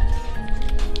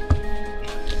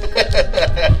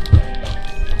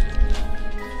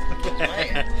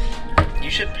 You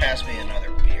should pass me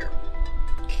another beer.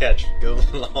 Catch. Go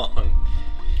along.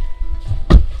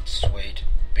 Sweet.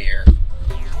 Beer.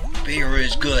 Beer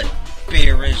is good.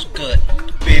 Beer is good.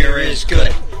 Beer is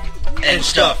good. And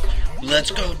stuff.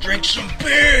 Let's go drink some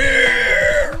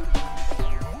beer!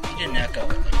 You didn't echo it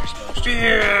like you're supposed to.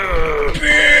 Beer!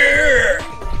 Beer!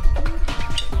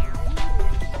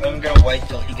 I'm gonna wait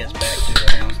till he gets back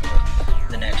to announce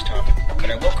the next topic. But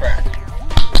I will crack.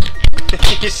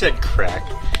 You said crack.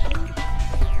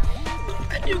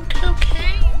 I do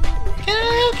cocaine.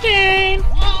 Cocaine!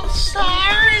 Oh,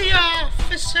 sorry,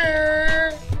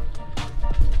 officer.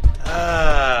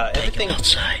 Everything Take him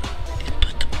outside and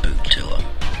put the boot to him.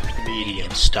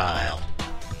 Medium style.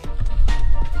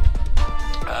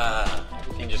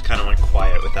 Everything just kind of went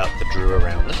quiet without the Drew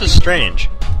around. This is strange.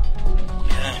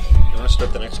 Yeah. You want to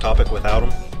start the next topic without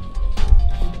him?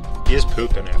 He is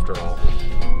pooping after all.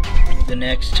 The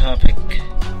next topic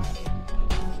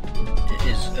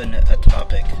is a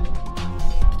topic.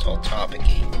 It's all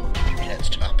topic-y. It has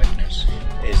topicness.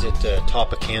 Is it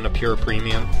Topicana Pure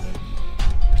Premium?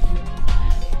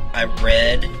 I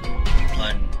read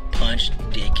on Punch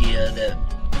Dickia the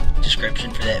description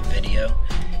for that video.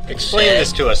 Explain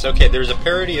this to us. Okay, there's a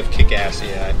parody of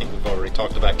Kick-Assia. I think we've already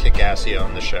talked about Kick-Assia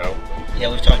on the show.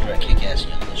 Yeah, we've talked about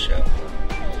Kick-Assia on the show.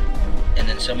 And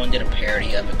then someone did a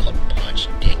parody of it called Punch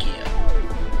Dickia.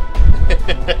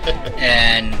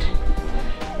 And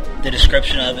the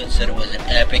description of it said it was an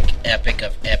epic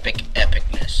of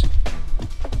epicness.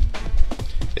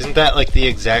 Isn't that like the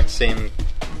exact same...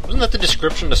 Wasn't that the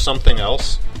description to something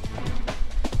else?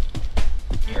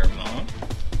 Your mom?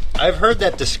 I've heard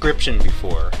that description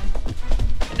before.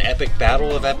 An epic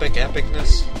battle of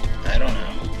epicness? I don't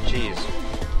know. Jeez.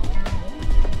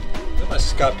 Look at my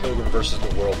Scott Pilgrim vs.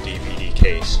 the World DVD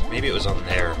case. Maybe it was on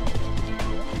there.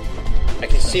 I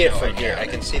can see it from here. I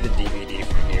can see the DVD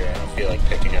from here. I don't feel like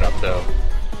picking it up, though.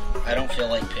 I don't feel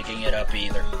like picking it up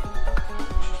either.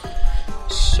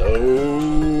 So...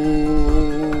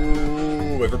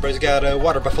 everybody's got a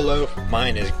water buffalo.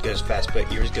 Mine goes fast,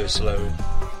 but yours goes slow.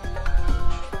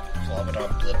 Flobba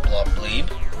blib blob bleeb.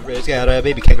 Everybody's got a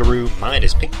baby kangaroo. Mine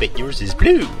is pink, but yours is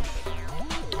blue.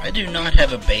 I do not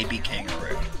have a baby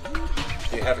kangaroo.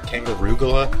 Do you have a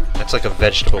kangaroogala? That's like a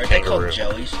vegetable kangaroo. Are they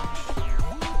called Joeys?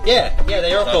 Yeah,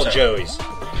 they are called Joeys.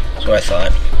 That's what I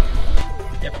thought.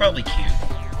 They're probably cute.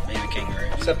 Baby kangaroo.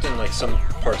 Except in like some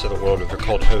parts of the world where they're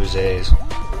called Jose's.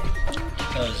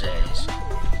 Jose's.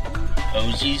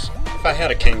 Posies? If I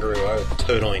had a kangaroo, I would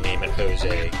totally name it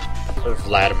Jose. Or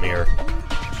Vladimir.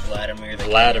 Vladimir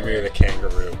the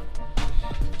kangaroo.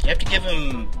 You have to give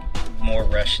him more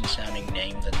Russian-sounding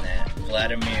name than that.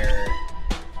 Vladimir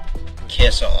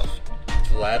Kissoff.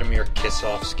 Vladimir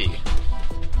Kissovsky.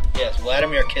 Yes,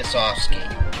 Vladimir Kissovsky.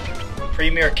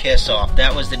 Premier Kissoff.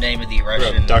 That was the name of the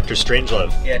Russian... Dr.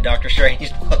 Strangelove. Yeah, Dr.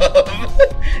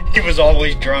 Strangelove. He was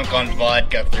always drunk on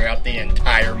vodka throughout the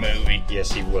entire movie.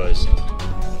 Yes, he was.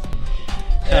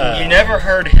 You never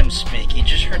heard him speak. You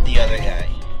just heard the other guy.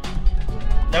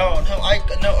 No,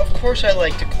 of course I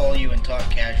like to call you and talk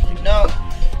casually. No.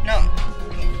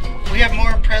 We have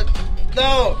more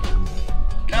No.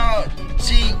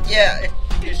 See, yeah.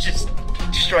 He's just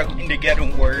struggling to get a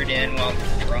word in while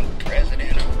the drunk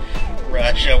president of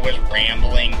Russia was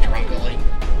rambling drunkily.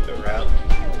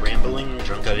 Rambling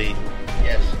drunkily.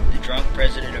 Yes, the drunk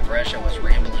president of Russia was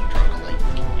rambling drunkily.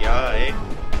 Yeah, eh?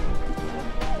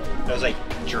 That was like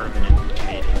German and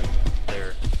Canadian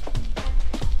there.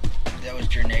 That was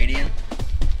Grenadian.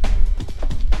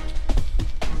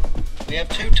 We have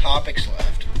 2 topics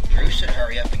left. Drew said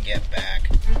hurry up and get back.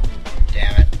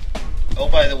 Damn it. Oh,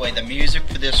 by the way, the music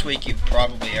for this week, you've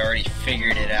probably already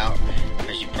figured it out,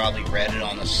 because you probably read it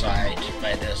on the site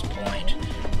by this point.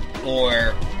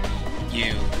 Or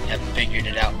you have figured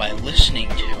it out by listening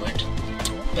to it.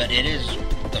 But it is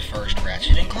the first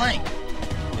Ratchet & Clank,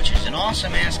 which is an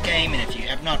awesome-ass game, and if you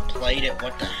have not played it,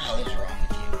 what the hell is wrong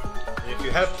with you? If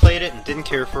you have played it and didn't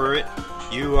care for it,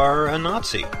 you are a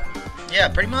Nazi. Yeah,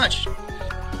 pretty much.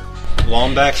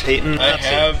 Lombax, Hatin, Nazi. I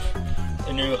have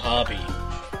a new hobby.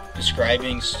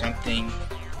 Describing something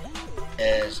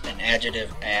as an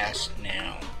adjective ass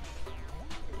noun.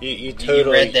 You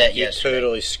totally read that you yesterday.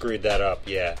 totally screwed that up,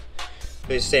 yeah.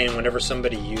 He's saying whenever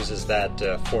somebody uses that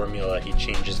formula, he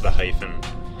changes the hyphen.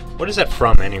 What is that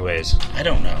from, anyways? I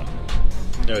don't know.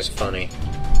 It was funny.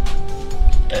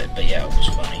 But yeah, it was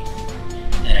funny.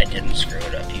 And I didn't screw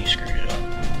it up. You screwed it up.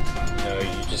 No,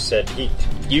 you just said he...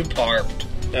 You parped.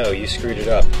 No, you screwed it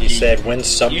up. You said when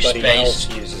somebody else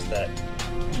uses that.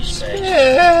 You spaced.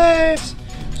 Yes!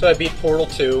 So I beat Portal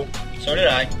 2. So did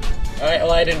I.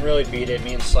 Well, I didn't really beat it.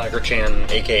 Me and Slagger-chan,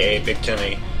 a.k.a. Big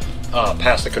Timmy,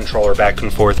 passed the controller back and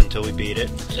forth until we beat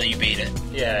it. So you beat it.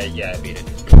 Yeah, I beat it.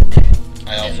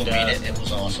 I also beat it. It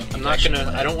was awesome.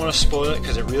 I don't want to spoil it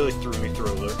because it really threw me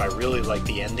through a loop. I really liked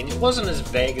the ending. It wasn't as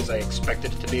vague as I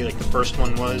expected it to be, like the first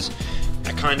one was.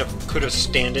 I kind of could have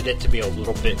standed it to be a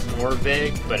little bit more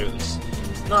vague, but it was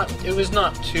vague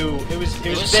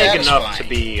enough to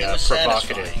be provocative.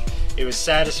 Satisfying. It was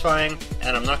satisfying,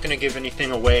 and I'm not going to give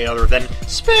anything away other than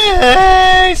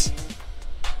space.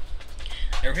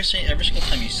 Every single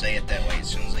time you say it that way, it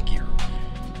sounds like you're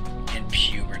in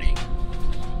puberty.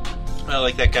 I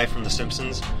like that guy from The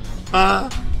Simpsons. I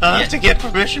have to get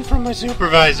permission from my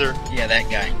supervisor. Yeah, that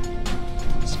guy.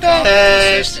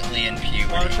 Space. Consistently in puberty.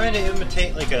 Well, I'm trying to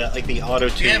imitate like the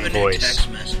auto-tune voice. Text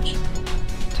message.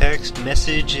 Text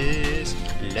messages.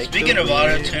 Like Speaking of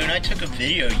auto-tune, I took a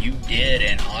video you did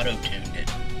and auto-tuned it.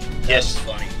 That was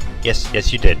funny.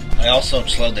 Yes, you did. I also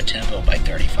slowed the tempo by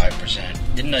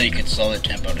 35%. Didn't know you could slow the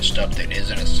tempo to stuff that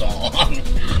isn't a song.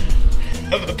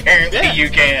 Apparently you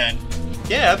can.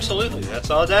 Yeah, absolutely.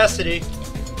 That's Audacity.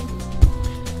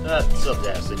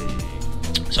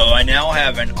 So I now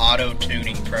have an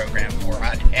auto-tuning program for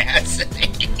Audacity.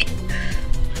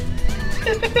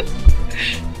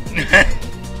 I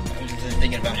was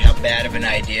thinking about how bad of an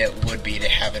idea it would be to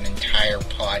have an entire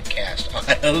podcast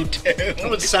auto-tuned. It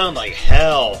would sound like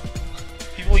hell.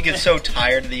 People would get so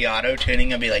tired of the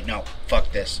auto-tuning and be like, no,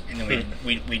 fuck this. And then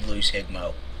we'd lose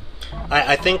Higmo.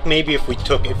 I think maybe if we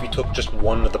took just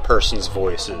one of the person's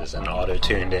voices and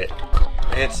auto-tuned it,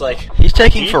 and it's like... He's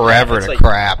taking forever to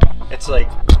crap. It's like,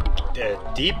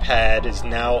 D-pad is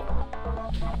now...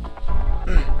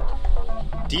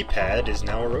 D-pad is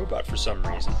now a robot for some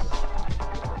reason.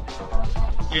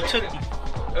 I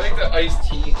like the iced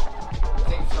tea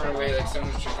thing run away like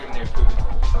someone's drinking and they're pooping.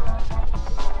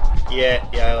 Yeah,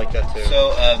 I like that too.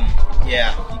 So,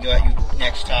 yeah, you go at your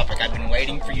next topic. I've been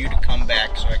waiting for you to come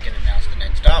back so I can announce the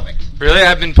next topic. Really?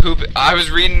 I've been pooping. I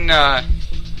was reading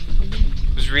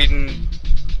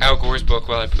Al Gore's book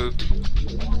while I pooped.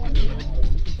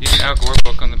 You have an Al Gore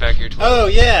book on the back of your toilet. Oh,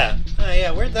 yeah.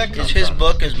 Where'd that come from? Is his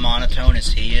book as monotone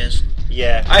as he is?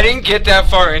 Yeah. I didn't get that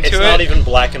far into it. It's not even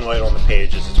black and white on the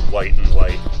pages. It's white and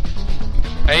white.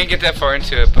 I didn't get that far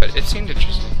into it, but it seemed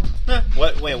interesting.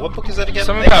 What book is that again?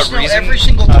 Something I about just know reason. every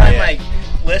single time yeah. I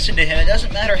listen to him, it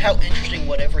doesn't matter how interesting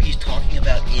whatever he's talking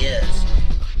about is.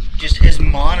 Just his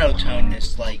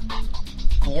monotoneness, like,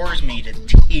 bores me to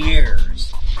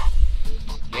tears.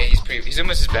 Yeah, he's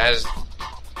almost as bad as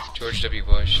George W.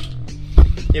 Bush.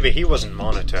 Yeah, but he wasn't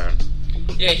monotone.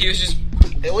 Yeah, he was just...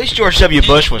 At least George W.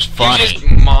 Bush was funny. He was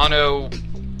just mono...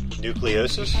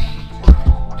 Nucleosis?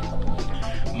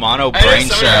 Mono I know brain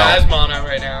somebody cell. has mono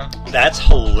right now. That's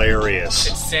hilarious.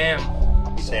 It's Sam.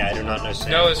 Say, I do not know Sam.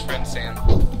 No, his friend Sam.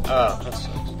 Oh, that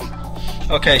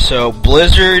sucks. Okay, so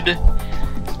Blizzard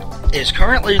is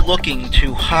currently looking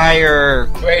to hire...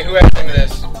 Wait, who asked him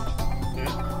this?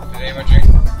 Did anyone drink?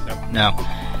 No.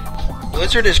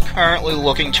 Blizzard is currently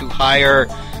looking to hire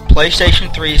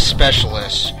PlayStation 3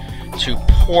 specialists to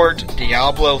port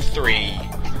Diablo 3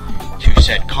 to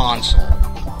said console,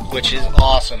 which is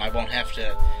awesome. I won't have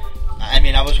to... I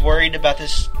mean, I was worried about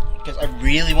this because I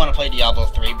really want to play Diablo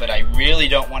 3, but I really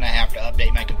don't want to have to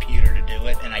update my computer to do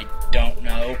it, and I don't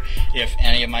know if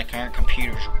any of my current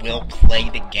computers will play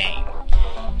the game.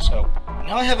 So,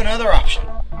 now I have another option.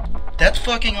 That's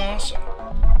fucking awesome.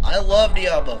 I love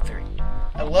Diablo 3.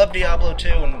 I love Diablo 2,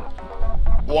 and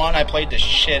 1 I played the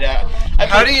shit out.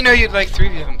 How do you know you'd like 3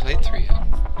 if you haven't played 3 yet?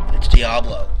 It's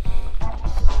Diablo.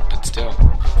 But still,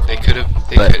 they could have.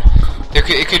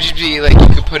 It could just be like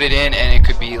you could put it in, and it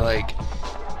could be like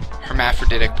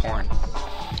hermaphroditic porn.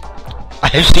 I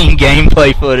have seen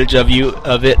gameplay footage of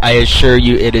it. I assure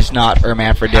you, it is not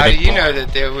hermaphroditic. How do you know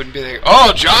that they wouldn't be like,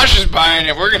 oh, Josh is buying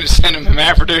it, we're going to send him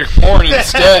hermaphroditic porn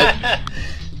instead?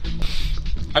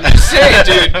 I'm just saying,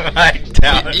 dude. I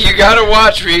doubt you gotta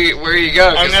watch where you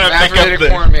go, because hermaphroditic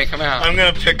porn may come out. I'm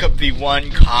gonna pick up the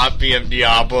one copy of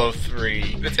Diablo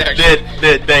 3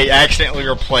 that they accidentally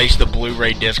replaced the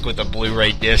Blu-ray disc with a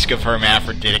Blu-ray disc of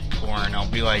hermaphroditic porn.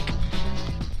 I'll be like,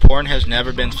 porn has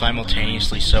never been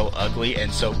simultaneously so ugly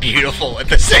and so beautiful at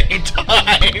the same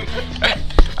time.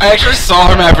 I actually saw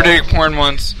hermaphroditic porn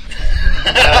once.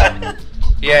 Yeah,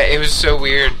 it was so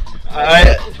weird.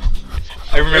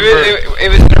 I remember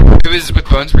it was with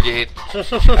Bones Brigade. I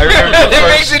remember it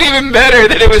makes it even better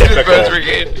that it was with Bones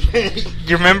Brigade.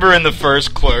 You remember in the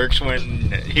first Clerks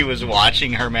when he was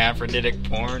watching hermaphroditic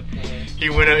porn? He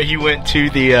went to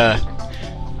the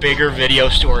bigger video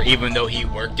store, even though he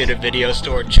worked at a video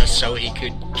store, just so he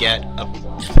could get a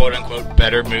quote unquote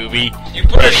better movie. You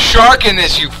put a shark in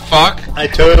this, you fuck. I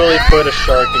totally put a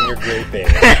shark in your grape ale.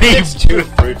 It's 2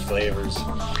 fruit flavors.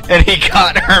 And he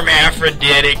got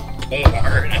hermaphroditic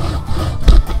porn.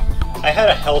 I had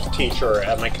a health teacher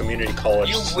at my community college.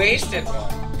 You wasted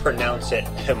one. Pronounce it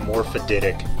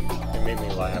hemorphiditic. It made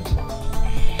me laugh.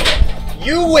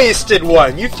 You wasted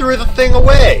one! You threw the thing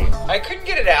away! I couldn't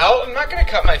get it out. I'm not gonna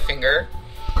cut my finger.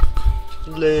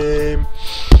 Lame.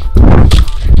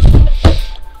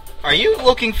 Are you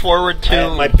looking forward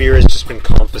to... My beer has just been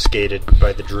confiscated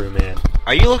by the Drew man.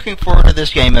 Are you looking forward to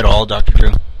this game at all, Dr.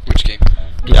 Drew? Which game?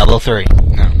 Diablo 3.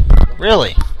 No.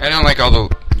 Really? I don't like all the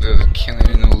killing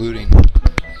and the looting.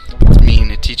 It's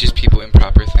mean. It teaches people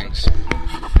improper things.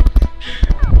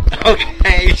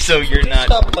 Okay, so you're not...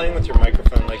 Stop playing with your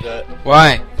microphone like that.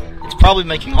 Why? It's probably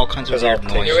making all kinds of weird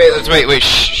noises. Wait,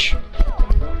 shh.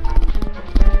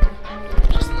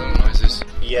 Just little noises.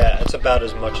 Yeah, it's about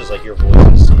as much as like your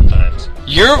voice is sometimes.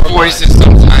 Your voice is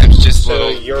sometimes just so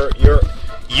little.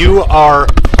 You are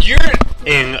You're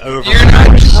not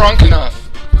voice. drunk enough.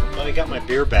 Well, I got my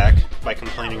beer back by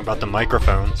complaining about the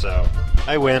microphone, so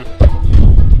I win.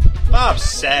 Bob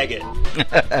Saget.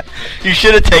 You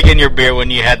should have taken your beer when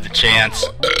you had the chance.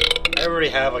 I already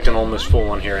have like an almost full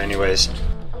one here anyways.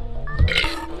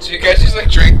 So you guys just like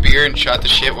drank beer and shot the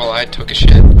shit while I took a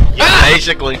shit? Yeah,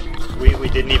 basically. We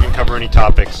didn't even cover any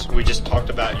topics. We just talked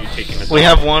about you taking a We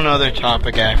have one other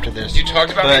topic after this. You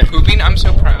talked about me pooping? I'm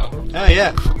so proud. Oh,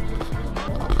 yeah.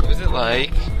 What was it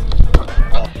like?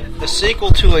 The sequel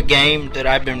to a game that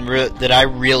that I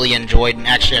really enjoyed, and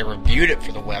actually I reviewed it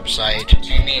for the website.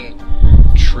 Do you mean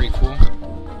trequel?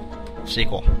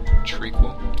 Sequel.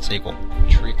 Trequel? Sequel.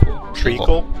 Trequel?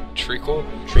 Treacle? Trequel?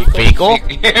 Fecal?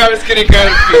 Yeah, I was gonna go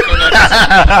to fecal next.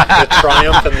 The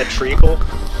triumph and the treacle?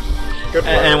 Good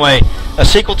work. Anyway, a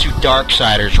sequel to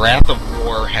Darksiders: Wrath of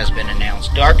War has been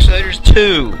announced. Darksiders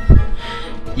 2.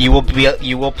 You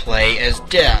will play as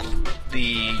Death.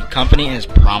 The company is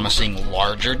promising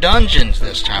larger dungeons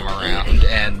this time around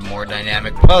and more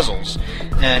dynamic puzzles.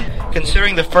 And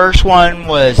considering the first one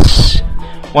was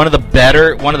one of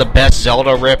the best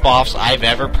Zelda rip-offs I've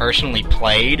ever personally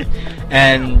played,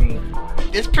 and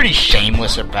it's pretty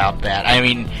shameless about that. I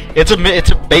mean,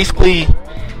 basically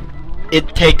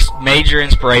it takes major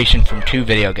inspiration from two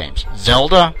video games,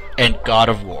 Zelda and God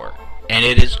of War, and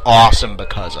it is awesome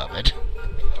because of it.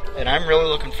 And I'm really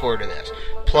looking forward to this.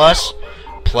 Plus,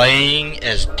 playing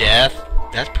as Death,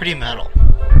 that's pretty metal.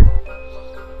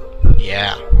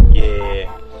 Yeah.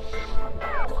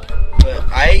 But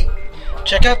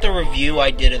check out the review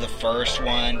I did of the first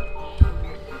one.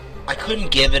 I couldn't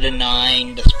give it a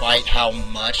 9 despite how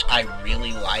much I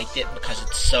really liked it because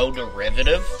it's so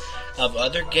derivative of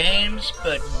other games,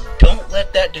 but don't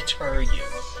let that deter you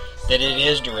that it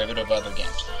is derivative of other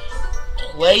games.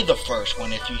 Play the first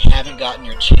one if you haven't gotten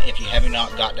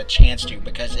not gotten a chance to,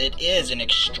 because it is an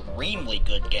extremely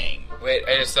good game. Wait,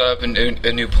 I just thought up a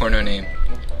new porno name.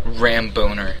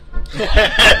 Ramboner.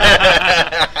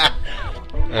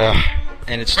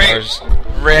 And it stars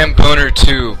Ramboner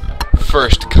 2.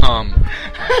 First come.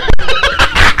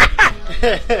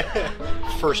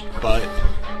 First butt.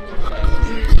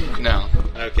 No.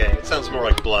 Okay, it sounds more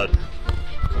like blood.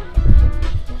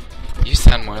 You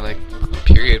sound more like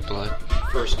period blood.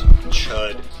 First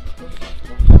chud.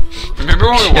 Remember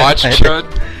when we watched Chud?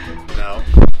 No.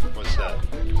 What's that?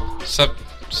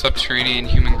 Subterranean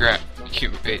human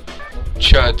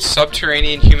Chud.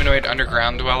 Subterranean humanoid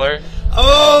underground dweller.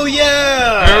 Oh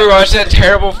yeah! Remember we watched that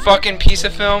terrible fucking piece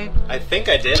of film? I think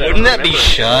I did. Wouldn't that be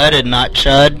Shud and not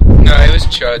Chud? No, it was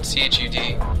Chud.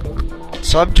 CHUD.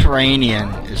 Subterranean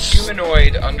is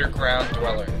humanoid underground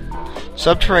dweller.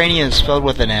 Subterranean is spelled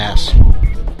with an S.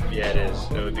 Yeah, it is.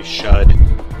 It would be Shud.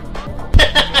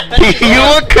 You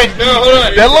look good. No, hold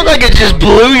on. That looked like it just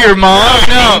blew your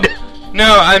mind.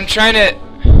 No, I'm trying to.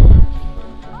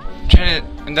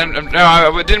 And then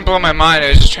it didn't blow my mind. I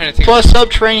was just trying to think. Plus,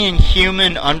 subterranean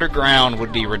human underground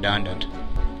would be redundant.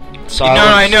 No,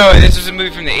 I know. This was a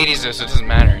movie from the 80s, though, so it doesn't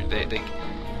matter.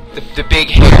 The big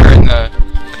hair and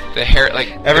the hair,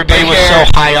 like everybody was so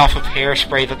high off of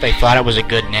hairspray that they thought it was a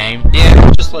good name. Yeah,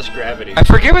 just less gravity. I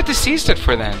forget what the C stood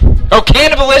for then. Oh,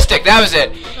 cannibalistic. That was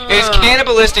it. It was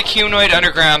cannibalistic humanoid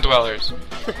underground dwellers.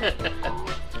 Okay,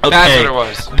 that's what it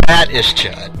was. That is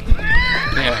Chud.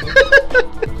 Yeah.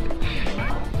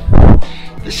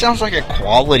 This sounds like a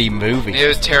quality movie. It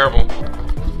was terrible.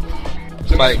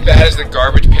 It's like as bad as the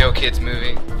Garbage Pail Kids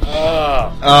movie.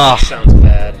 Oh, sounds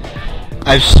bad.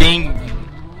 I've seen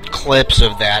clips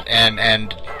of that,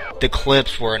 and the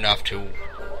clips were enough to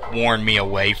warn me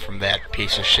away from that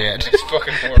piece of shit. It's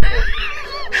fucking horrible.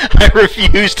 I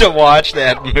refuse to watch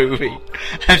that movie.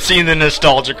 I've seen the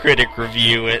Nostalgia Critic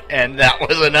review it, and that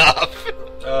was enough.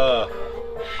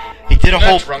 He did a I'm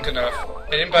whole. not drunk enough.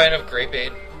 I didn't buy enough grape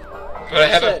aid. But I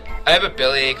have a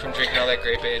bellyache from drinking all that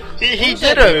grape aid. He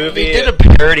did a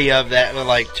parody of that,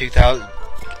 like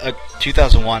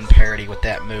 2001 parody with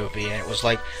that movie, and it was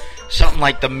like something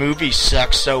like the movie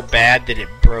sucks so bad that it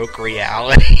broke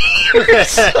reality.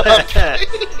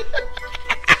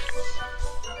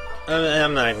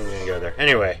 I'm not even gonna go there.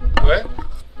 Anyway, what?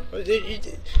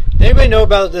 Did anybody know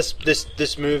about this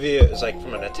movie? It was like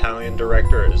from an Italian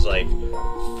director. It was like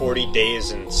 40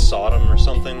 Days in Sodom or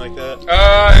something like that.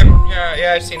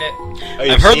 Yeah, I've seen it.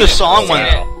 I've heard the song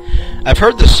I've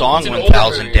heard the song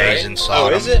 1,000 Days in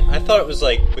Sodom. Oh, is it? I thought it was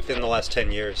like within the last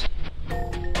 10 years.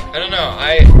 I don't know.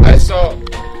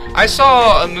 I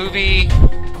saw a movie.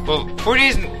 Well, 40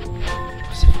 Days.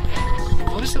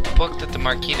 What was the book that the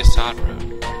Marquis de Sade wrote?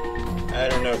 I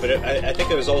don't know, but I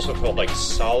think it was also called like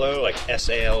Salo, like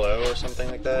SALO or something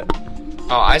like that.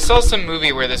 Oh, I saw some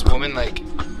movie where this woman like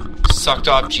sucked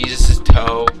off Jesus'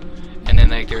 toe, and then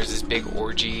like there was this big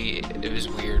orgy. It was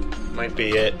weird. Might be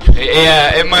it.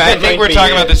 Yeah, it might. I think we're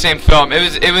talking about the same film. It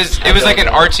was like an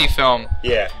artsy film.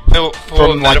 Yeah. From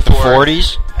like the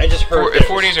 40s. I just heard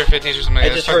 40s or 50s or something. I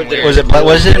just heard that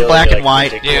was it in black and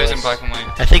white? Ridiculous. Yeah, it was in black and white.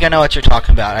 I think I know what you're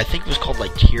talking about. I think it was called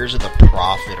like Tears of the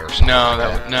Prophet or something.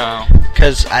 No.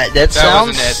 Because that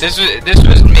sounds. Wasn't it. This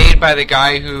was made by the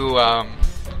guy who. I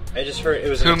just heard it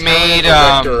was who an made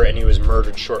director, and he was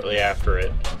murdered shortly after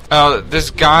it. Oh,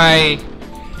 this guy.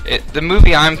 The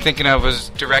movie I'm thinking of was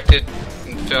directed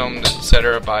and filmed,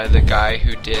 etc., by the guy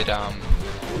who did. I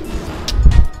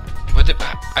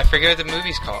forget what the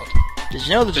movie's called. Did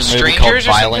you know there's The a movie called Strangers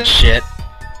or Violent something? Shit?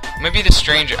 Maybe The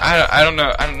Stranger. I don't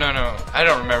know. I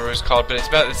don't remember what it's called, but it's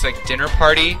about this like dinner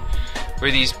party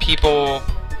where these people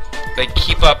like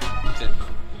keep up,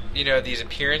 these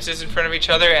appearances in front of each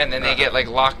other, and then they get like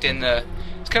locked in the.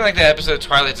 It's kind of like the episode of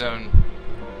Twilight Zone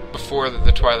before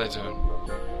the Twilight Zone.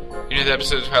 You know the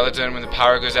episode of Twilight Zone when the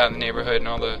power goes out in the neighborhood and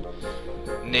all the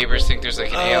neighbors think there's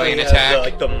like an alien attack.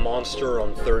 Like the monster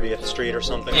on 30th Street or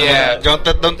something. Yeah. Don't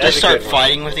they start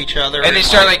fighting with each other? And they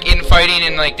start like infighting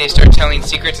and like they start telling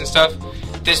secrets and stuff.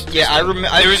 I remember.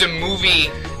 There was a movie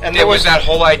and there was that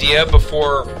whole idea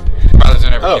before Twilight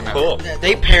Zone ever came out. Cool.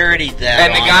 They parodied that.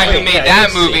 And the guy who made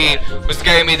that movie was the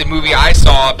guy who made the movie I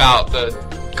saw about the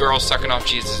girl sucking off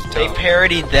Jesus' tongue. They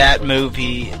parodied that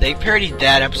movie. They parodied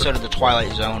that episode of the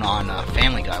Twilight Zone on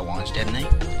Family Guy once, didn't they?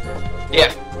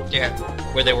 Yeah.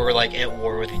 Where they were like at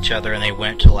war with each other, and they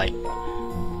went to like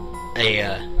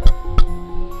a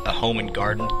home and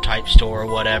garden type store or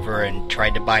whatever, and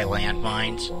tried to buy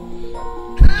landmines.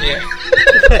 Yeah.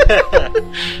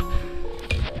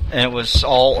 And it was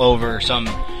all over some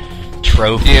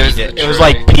trophy. Yeah, it was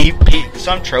like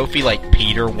some trophy like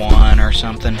Peter won or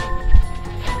something.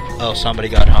 Oh, somebody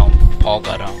got home. Paul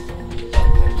got home.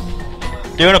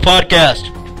 Doing a podcast.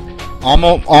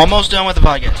 Almost done with the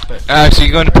podcast. But so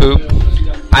you going to poop?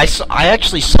 I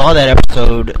actually saw that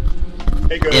episode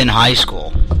in high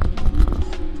school.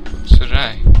 So did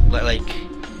I. Like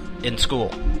in school.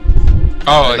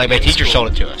 Oh, like my teacher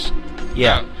showed it to us.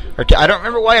 Yeah. I don't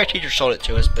remember why our teacher showed it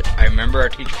to us, but I remember our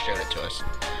teacher showed it to us.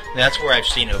 That's where I've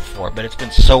seen it before, but it's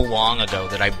been so long ago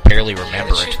that I barely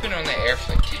remember It's been on the air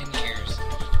for like 10 years.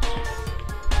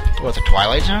 What, the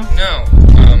Twilight Zone? No,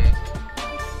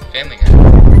 Family Guy.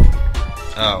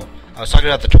 Oh, I was talking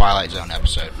about the Twilight Zone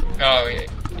episode. Oh,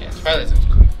 yeah, Twilight Zone's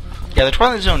cool. Yeah, the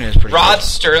Twilight Zone is pretty Rod cool.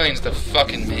 Sterling's the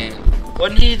fucking man.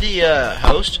 Wasn't he the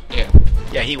host? Yeah.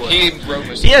 Yeah, he was. He wrote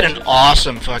most He had an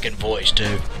awesome fucking voice,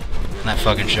 too. In that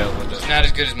fucking show with It's not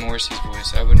as good as Morrissey's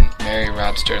voice. I wouldn't marry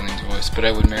Rod Sterling's voice, but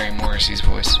I would marry Morrissey's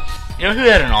voice. You know who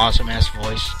had an awesome ass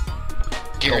voice?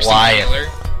 Garrison Goliath.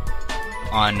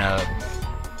 Keillor. On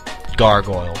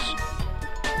Gargoyles.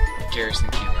 Garrison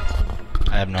Keillor.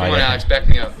 I have no Come on, idea. Alex, back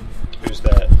me up. Who's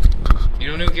that? You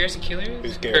don't know who Garrison Keillor is?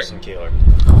 Who's Garrison Keillor?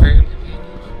 Very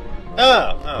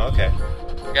Oh, okay.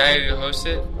 The guy who hosts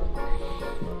it?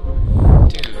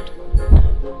 Dude.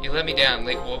 You let me down.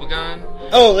 Lake Wobegon?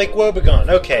 Oh, Lake Wobegon.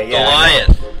 Okay, yeah.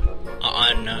 Goliath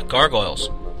on Gargoyles.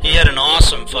 He had an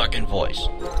awesome fucking voice.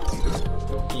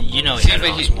 You know he had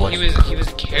an awesome voice. He was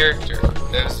a character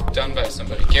that was done by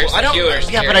somebody. Garrison Keillor's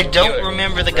but I don't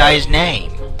remember the guy's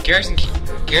name. Garrison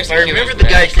If I remember the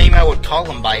guy's name, I would call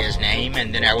him by his name,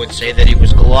 and then I would say that he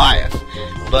was Goliath.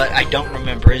 But I don't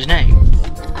remember his name.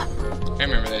 I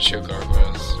remember that show,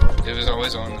 Gargoyles. It was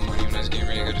always on in the morning when I was getting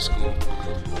ready to go to school.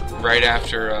 Right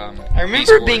after, I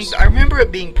remember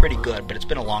it being pretty good, but it's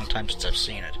been a long time since I've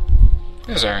seen it.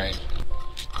 It was alright.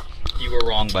 You were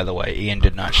wrong, by the way. Ian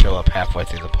did not show up halfway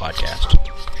through the podcast.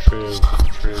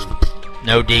 True.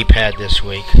 No D-pad this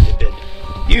week. It did.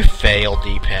 You failed,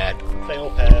 D-pad. Fail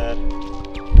pad.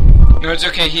 No, it's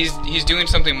okay. He's doing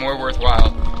something more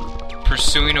worthwhile.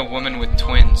 Pursuing a woman with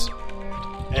twins.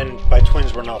 And by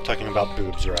twins, we're not talking about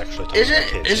boobs. You're actually talking about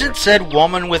kids. Isn't said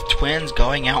woman with twins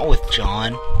going out with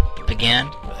John again?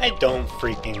 I don't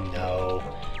freaking know.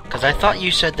 Because I thought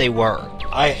you said they were.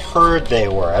 I heard they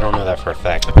were. I don't know that for a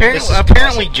fact.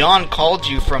 Apparently John called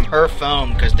you from her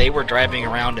phone because they were driving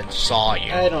around and saw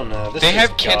you. I don't know. They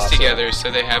have kids together, so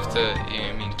they have to,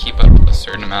 keep up a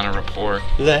certain amount of rapport.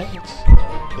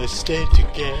 Let's stay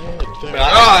together.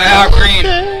 Oh, Al Green!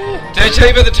 Did I tell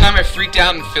you about the time I freaked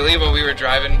out in Philly while we were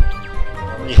driving?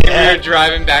 Yeah. We were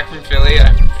driving back from Philly,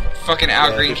 and fucking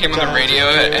Al Green came on the radio.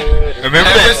 Remember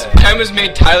that? I almost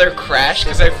made Tyler crash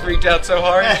because I freaked out so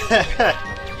hard.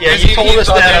 Yeah, you told us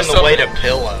that on the way to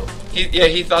Pillow.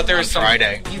 He thought there was something.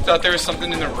 Friday. He thought there was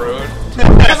something in the road.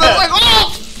 Because I was like,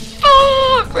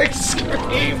 oh, fuck! Like,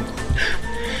 screamed.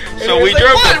 So we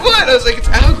drove. What? I was like, it's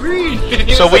Al Green.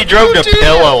 So we drove to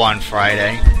Pillow on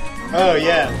Friday. Oh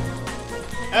yeah.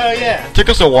 It took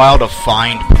us a while to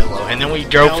find Pillow, and then we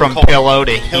drove from Pillow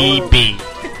to Hebe.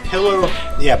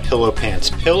 Pillow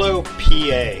Pants. Pillow, PA.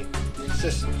 It's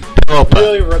just Pillow.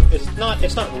 really.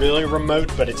 It's not really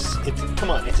remote, but it's.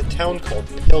 Come on, it's a town called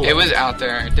Pillow. It was out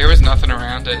there. There was nothing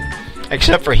around it.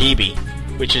 Except for Hebe,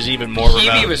 which is even more remote.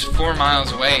 Hebe was 4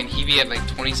 miles away, and Hebe had like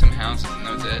 20-some houses, and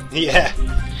that was it. Yeah.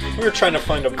 We were trying to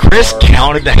find a Chris bar.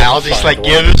 counted the houses. He's like,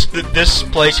 this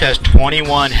place has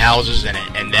 21 houses in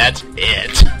it, and that's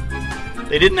it.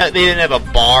 They didn't have a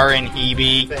bar in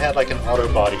Hebe. They had like an auto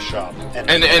body shop.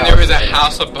 And there was a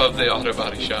house above the auto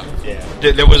body shop. Yeah.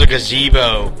 There was a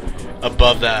gazebo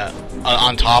above the,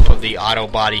 on top of the auto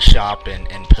body shop in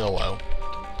Pillow.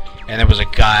 And there was a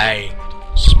guy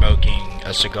smoking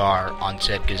a cigar on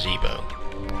said gazebo.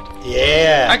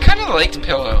 Yeah. I kind of liked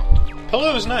Pillow.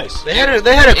 Pillow was nice. They had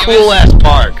a cool ass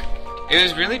park, It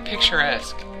was really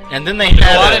picturesque. and then they There's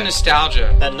had a lot of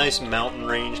nostalgia. That nice mountain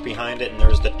range behind it, and there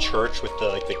was the church with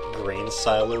the grain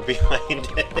silo behind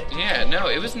it. Yeah, no,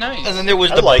 it was nice. and then there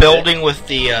was I the liked building with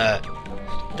the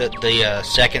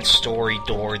second story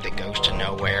door that goes to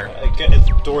nowhere. It's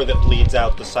a door that leads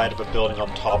out the side of a building on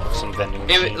top of some vending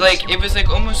machines. It was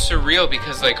almost surreal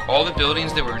because all the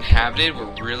buildings that were inhabited were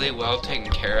really well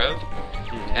taken care of,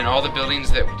 and all the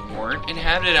buildings that weren't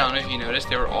inhabited, I don't know if you noticed,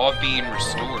 they were all being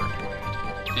restored.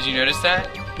 Did you notice that?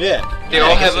 Yeah. They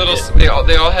all had little they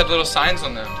all had little signs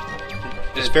on them.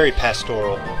 It's very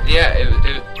pastoral. Yeah,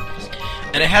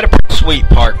 And it had a pretty sweet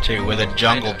park too, with a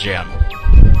jungle gym.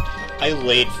 I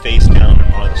laid face down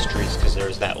in one of the streets because there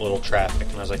was that little traffic,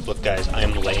 and I was like, "Look, guys, I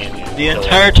am laying in The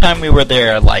entire time we were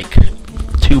there,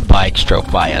 2 bikes drove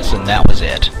by us, and that was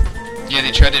it. yeah,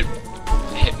 they tried to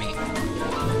hit me.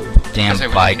 Damn As I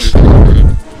was bikes. moving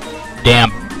forward.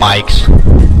 Damn bikes.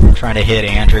 Trying to hit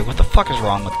Andrew. What the fuck is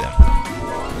wrong with them?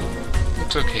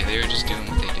 It's okay, they were just doing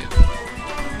what they do,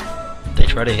 They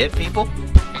try to hit people?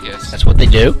 I guess. That's what they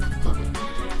do?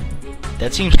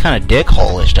 That seems kind of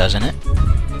dickhole-ish, doesn't it?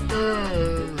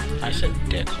 I said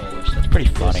dickhole-ish. That's pretty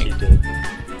funny. Yes, you did.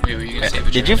 Wait, were you gonna say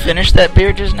what Did you you finish that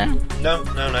beer just now? No,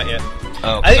 not yet.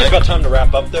 Oh, I think it's about time to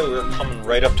wrap up, though. We're coming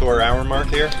right up to our hour mark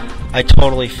here. I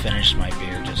totally finished my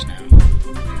beer just now.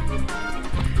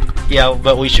 Yeah,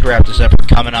 but we should wrap this up. We're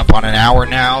coming up on an hour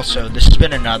now, so this has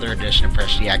been another edition of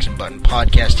Press the Action Button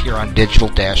podcast here on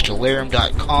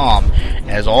digital-delirium.com.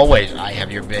 As always, I have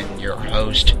been your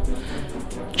host,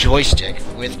 Joystick.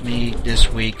 With me this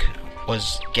week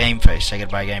was Gameface. Say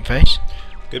goodbye, Gameface.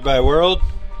 Goodbye, world.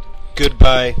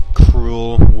 Goodbye,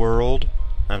 cruel world.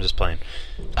 I'm just playing.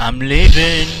 I'm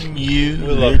leaving you We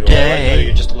love you all. I know today.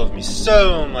 you just love me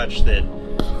so much that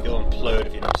you'll implode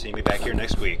if you don't see me back here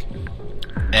next week.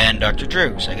 And Dr.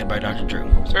 Drew. Say goodbye, Dr. Drew.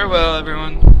 Farewell,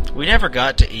 everyone. We never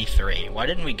got to E3. Why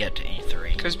didn't we get to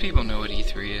E3? Because people know what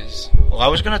E3 is. Well, I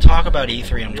was going to talk about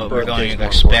E3 and Your what we're going birthday's to more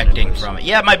expecting important from it.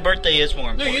 Yeah, my birthday is more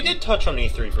No, important. you did touch on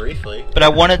E3 briefly. But I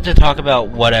wanted to talk about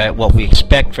what we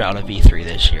expect out of E3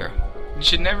 this year. You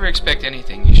should never expect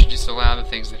anything. You should just allow the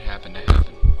things that happen to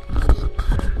happen.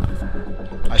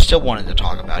 I still wanted to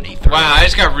talk about E3. Wow, I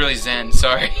just got really zen.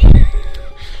 Sorry.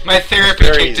 My therapy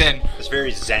kicked in. It's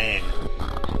very zang.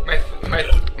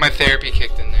 My therapy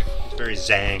kicked in there. It's very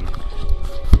zang.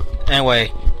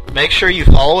 Anyway, make sure you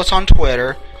follow us on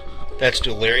Twitter. That's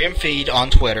Delirium Feed on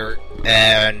Twitter.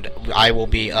 And I will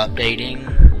be updating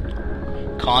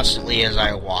constantly as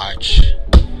I watch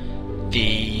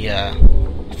the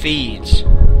feeds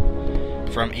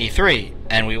from E3.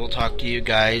 And we will talk to you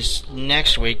guys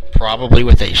next week, probably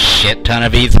with a shit ton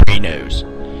of E3 news.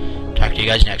 Talk to you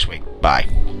guys next week. Bye.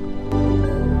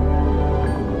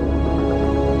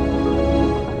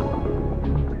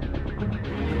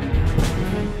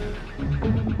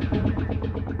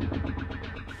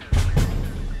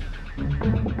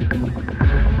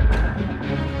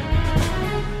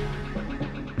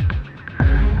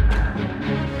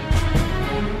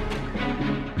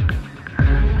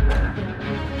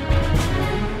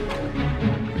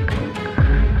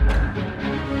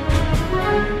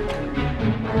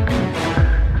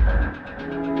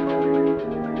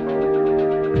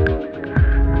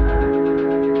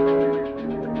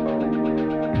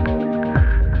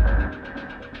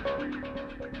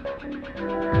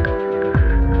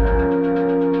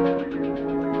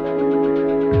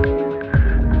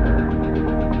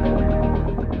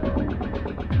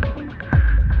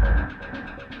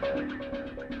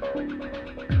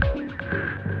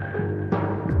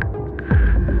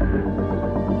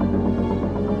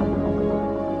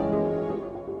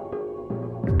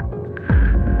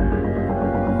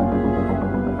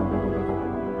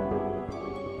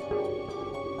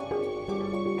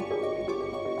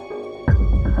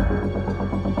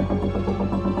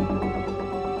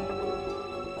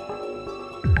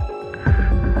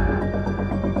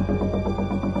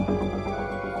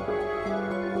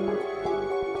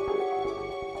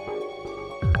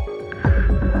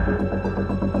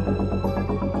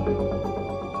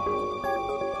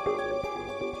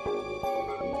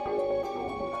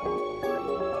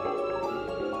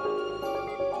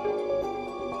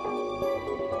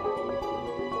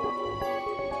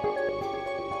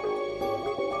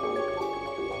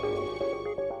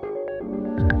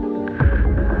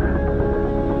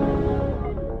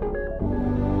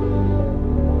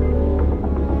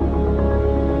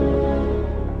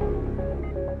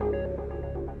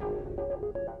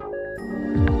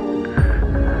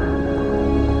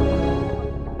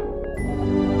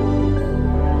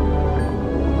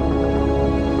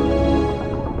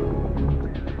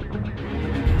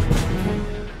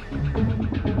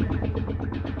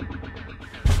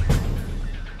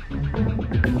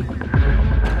 Bye.